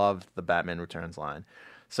I loved the Batman Returns line.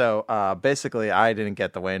 So basically, I didn't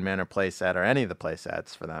get the Wayne Manor playset or any of the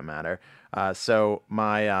playsets for that matter. So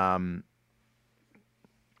my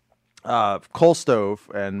coal stove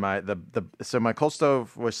and my coal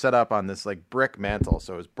stove was set up on this brick mantle.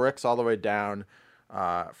 So it was bricks all the way down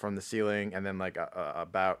from the ceiling, and then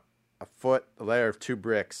about a layer of 2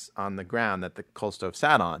 bricks on the ground that the coal stove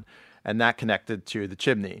sat on, and that connected to the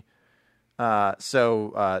chimney.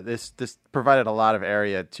 So this provided a lot of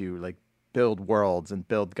area to build worlds and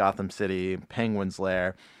build Gotham City, Penguin's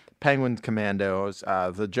Lair, Penguin Commandos.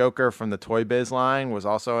 The Joker from the Toy Biz line was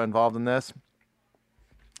also involved in this,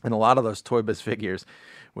 and a lot of those Toy Biz figures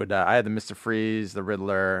I had the Mr. Freeze, the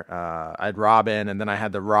Riddler, I had Robin, and then I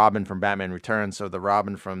had the Robin from Batman Returns. So the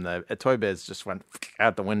Robin from the Toy Biz just went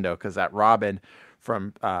out the window because that Robin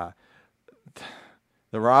from the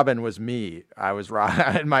Robin was me. I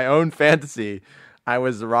had my own fantasy. I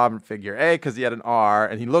was the Robin figure. Because he had an R,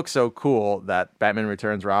 and he looked so cool, that Batman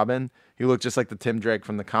Returns Robin. He looked just like the Tim Drake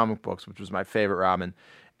from the comic books, which was my favorite Robin.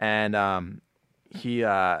 And he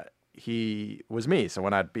was me. So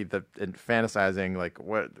when I'd be fantasizing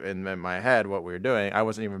what in my head what we were doing, I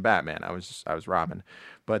wasn't even Batman. I was Robin.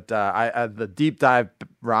 But the deep dive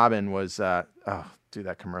Robin was do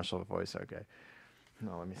that commercial voice. Okay.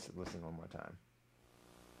 No, let me listen one more time.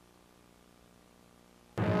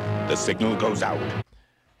 The signal goes out.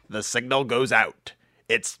 The signal goes out.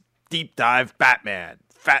 It's deep dive Batman.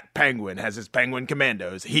 Fat Penguin has his penguin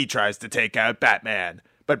commandos. He tries to take out Batman.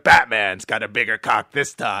 But Batman's got a bigger cock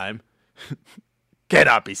this time.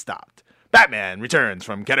 Cannot be stopped. Batman returns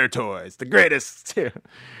from Kenner Toys, the greatest.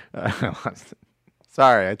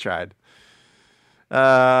 Sorry, I tried.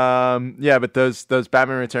 Yeah, but those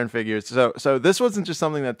Batman Return figures. So this wasn't just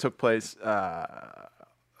something that took place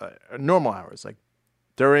normal hours, like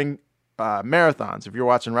during marathons. If you're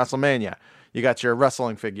watching WrestleMania, you got your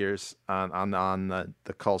wrestling figures on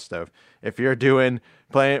the coal stove. If you're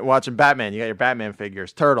watching Batman, you got your Batman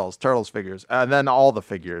figures, Turtles figures, and then all the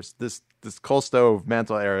figures. This coal stove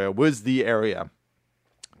mantle area was the area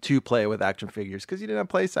to play with action figures because you didn't have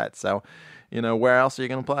play sets. So, where else are you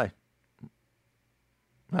going to play?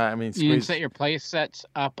 I mean, you didn't set your play sets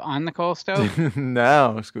up on the coal stove?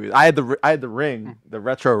 No, Squeeze. I had the ring, the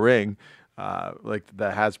retro ring, like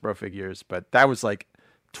the Hasbro figures, but that was like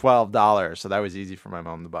 $12, so that was easy for my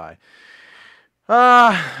mom to buy.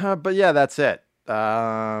 But yeah, that's it.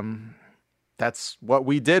 That's what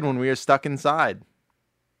we did when we were stuck inside,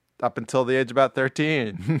 up until the age of about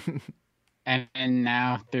 13, and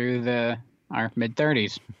now through our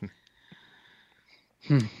mid-30s.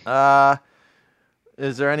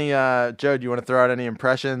 Is there any, Joe, do you want to throw out any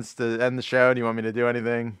impressions to end the show? Do you want me to do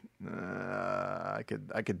anything? I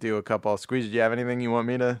could do a couple. Squeeze, do you have anything you want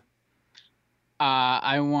me to?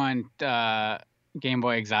 I want Game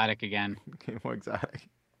Boy Exotic again. Game Boy Exotic.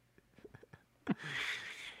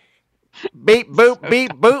 Beep, boop,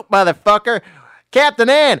 beep, boop, motherfucker. Captain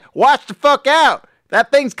N, watch the fuck out.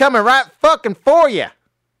 That thing's coming right fucking for you.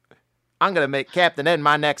 I'm going to make Captain N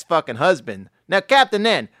my next fucking husband. Now, Captain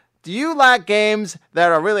N, do you like games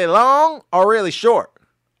that are really long or really short?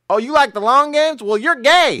 Oh, you like the long games? Well, you're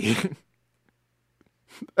gay.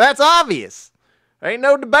 That's obvious. There ain't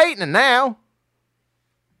no debating it now.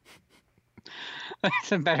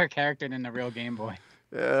 That's a better character than the real Game Boy.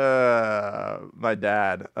 My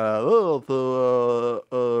dad.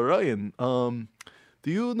 Ryan, do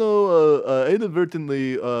you know, I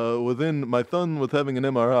inadvertently, my son was having an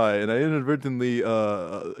MRI, and I inadvertently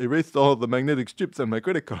erased all the magnetic strips on my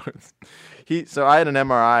credit cards. So I had an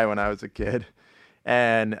MRI when I was a kid,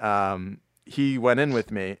 and he went in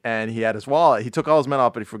with me, and he had his wallet. He took all his money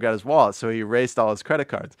off, but he forgot his wallet, so he erased all his credit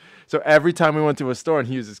cards. So every time we went to a store and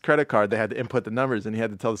he used his credit card, they had to input the numbers, and he had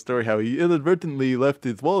to tell the story how he inadvertently left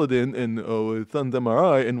his wallet in his son's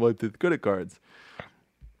MRI and wiped his credit cards.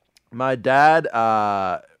 My dad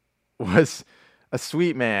was a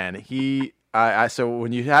sweet man. So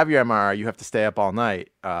when you have your MRI, you have to stay up all night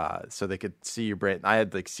so they could see your brain. I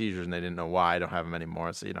had like seizures and they didn't know why. I don't have them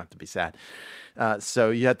anymore, so you don't have to be sad.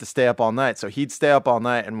 So you had to stay up all night. So he'd stay up all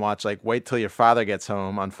night and watch like Wait Till Your Father Gets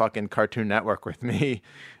Home on fucking Cartoon Network with me.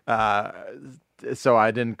 So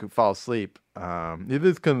I didn't fall asleep. It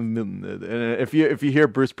is kind of, and if you hear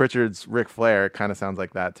Bruce Pritchard's Ric Flair, it kind of sounds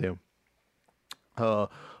like that too.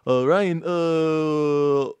 Ryan,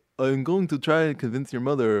 I'm going to try and convince your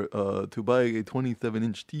mother to buy a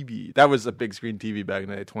 27-inch TV. That was a big screen TV back in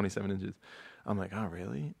the day, 27 inches. I'm like, oh,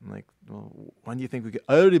 really? I'm like, well, when do you think we could?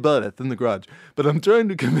 I already bought it. It's in the garage. But I'm trying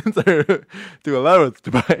to convince her to allow us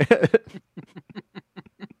to buy it.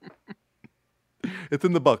 It's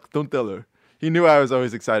in the box. Don't tell her. He knew I was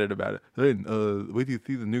always excited about it. Ryan, wait till you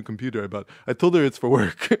see the new computer I bought. I told her it's for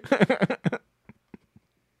work.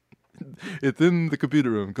 It's in the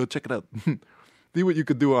computer room. Go check it out. See what you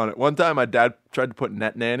could do on it. One time, my dad tried to put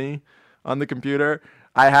NetNanny on the computer.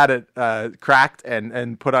 I had it cracked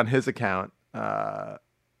and put on his account. Like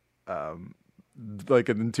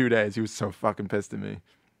in 2 days, he was so fucking pissed at me.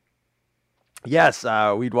 Yes,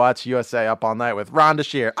 we'd watch USA Up All Night with Rhonda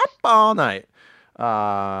Shear. Up all night.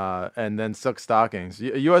 And then Silk Stockings.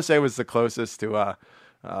 USA was the closest to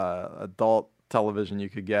adult television you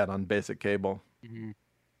could get on basic cable. Mm-hmm.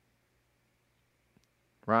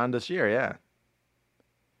 Rhonda Shear, yeah.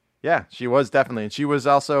 Yeah, she was definitely. And she was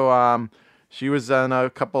also, she was on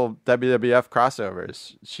a couple WWF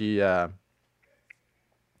crossovers. She,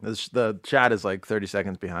 the chat is like 30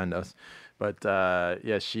 seconds behind us. But,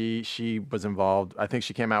 yeah, she was involved. I think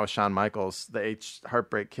she came out with Shawn Michaels, the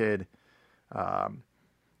Heartbreak Kid.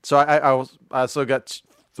 So I also got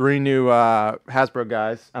 3 new Hasbro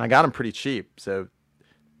guys, and I got them pretty cheap. So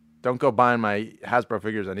don't go buying my Hasbro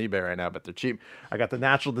figures on eBay right now, but they're cheap. I got the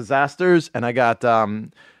Natural Disasters, and I got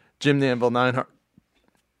Jim the Anvil Neidhart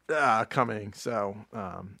coming. So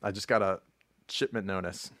I just got a shipment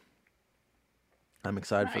notice. I'm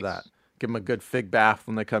excited for that. Give them a good fig bath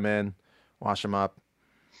when they come in. Wash them up.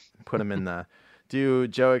 Put them in the... Do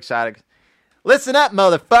Joe Exotic... Listen up,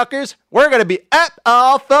 motherfuckers. We're going to be up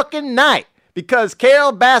all fucking night Because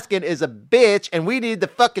Carol Baskin is a bitch, and we need to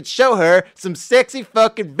fucking show her some sexy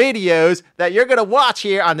fucking videos that you're gonna watch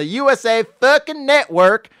here on the USA fucking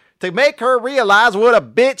network to make her realize what a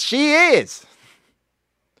bitch she is.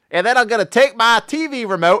 And then I'm gonna take my TV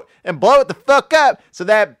remote and blow it the fuck up so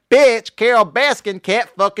that bitch, Carol Baskin, can't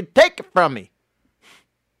fucking take it from me.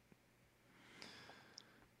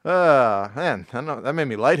 Man, I don't know, that made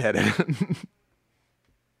me lightheaded.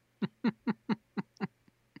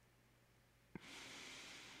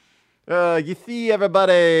 You see,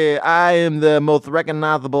 everybody, I am the most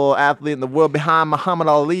recognizable athlete in the world behind Muhammad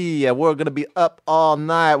Ali. And we're going to be up all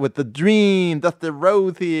night with the Dream, Dusty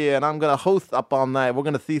Rose here. And I'm going to host up all night. We're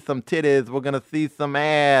going to see some titties. We're going to see some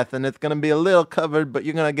ass. And it's going to be a little covered, but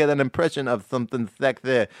you're going to get an impression of something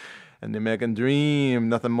sexy. And the American Dream,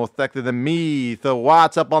 nothing more sexy than me. So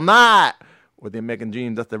watch Up All Night with the American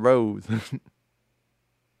Dream, Dusty Rose.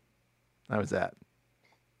 How was that?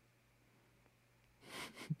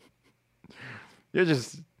 You're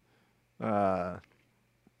just, I'm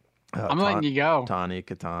letting you go. Tawny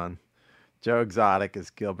Catan. Joe Exotic is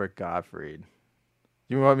Gilbert Gottfried.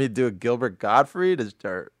 You want me to do a Gilbert Gottfried? Is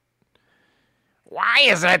dirt. Why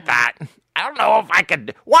is it that? I don't know if I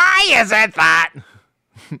could. Why is it that?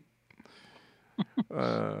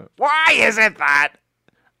 Why is it that?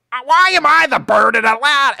 Why am I the bird and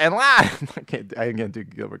loud? I can't do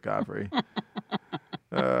Gilbert Gottfried.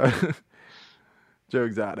 Joe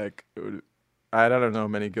Exotic. I don't know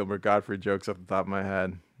many Gilbert Gottfried jokes off the top of my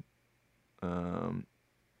head.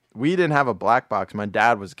 We didn't have a black box. My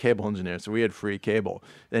dad was a cable engineer, so we had free cable.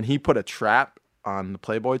 And he put a trap on the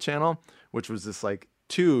Playboy channel, which was this like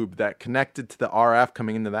tube that connected to the RF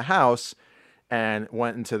coming into the house and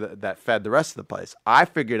went into that fed the rest of the place. I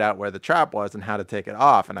figured out where the trap was and how to take it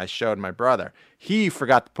off, and I showed my brother. He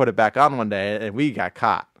forgot to put it back on one day, and we got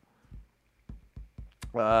caught.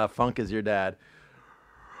 Funk is your dad.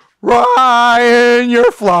 Ryan,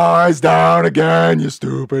 your fly's down again, you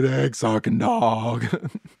stupid egg-sucking dog.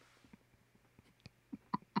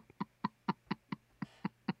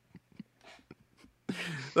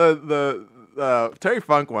 the Terry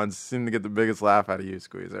Funk ones seem to get the biggest laugh out of you,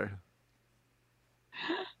 Squeezer.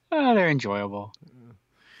 They're enjoyable.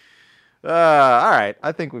 All right,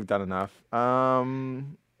 I think we've done enough.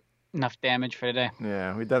 Enough damage for today.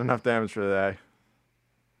 Yeah, we've done enough damage for today.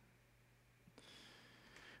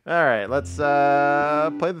 All right, let's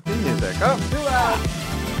play the theme music. Oh, too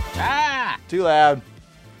loud. Too loud.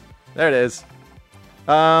 There it is.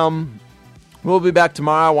 We'll be back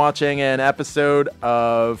tomorrow watching an episode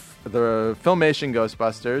of the Filmation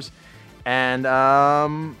Ghostbusters.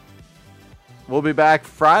 And we'll be back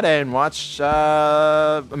Friday and watch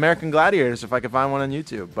American Gladiators if I can find one on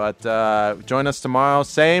YouTube. But join us tomorrow.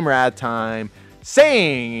 Same rad time.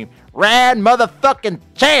 Same rad motherfucking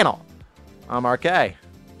channel. I'm RK.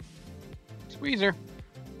 Weezer.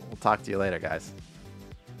 We'll talk to you later, guys.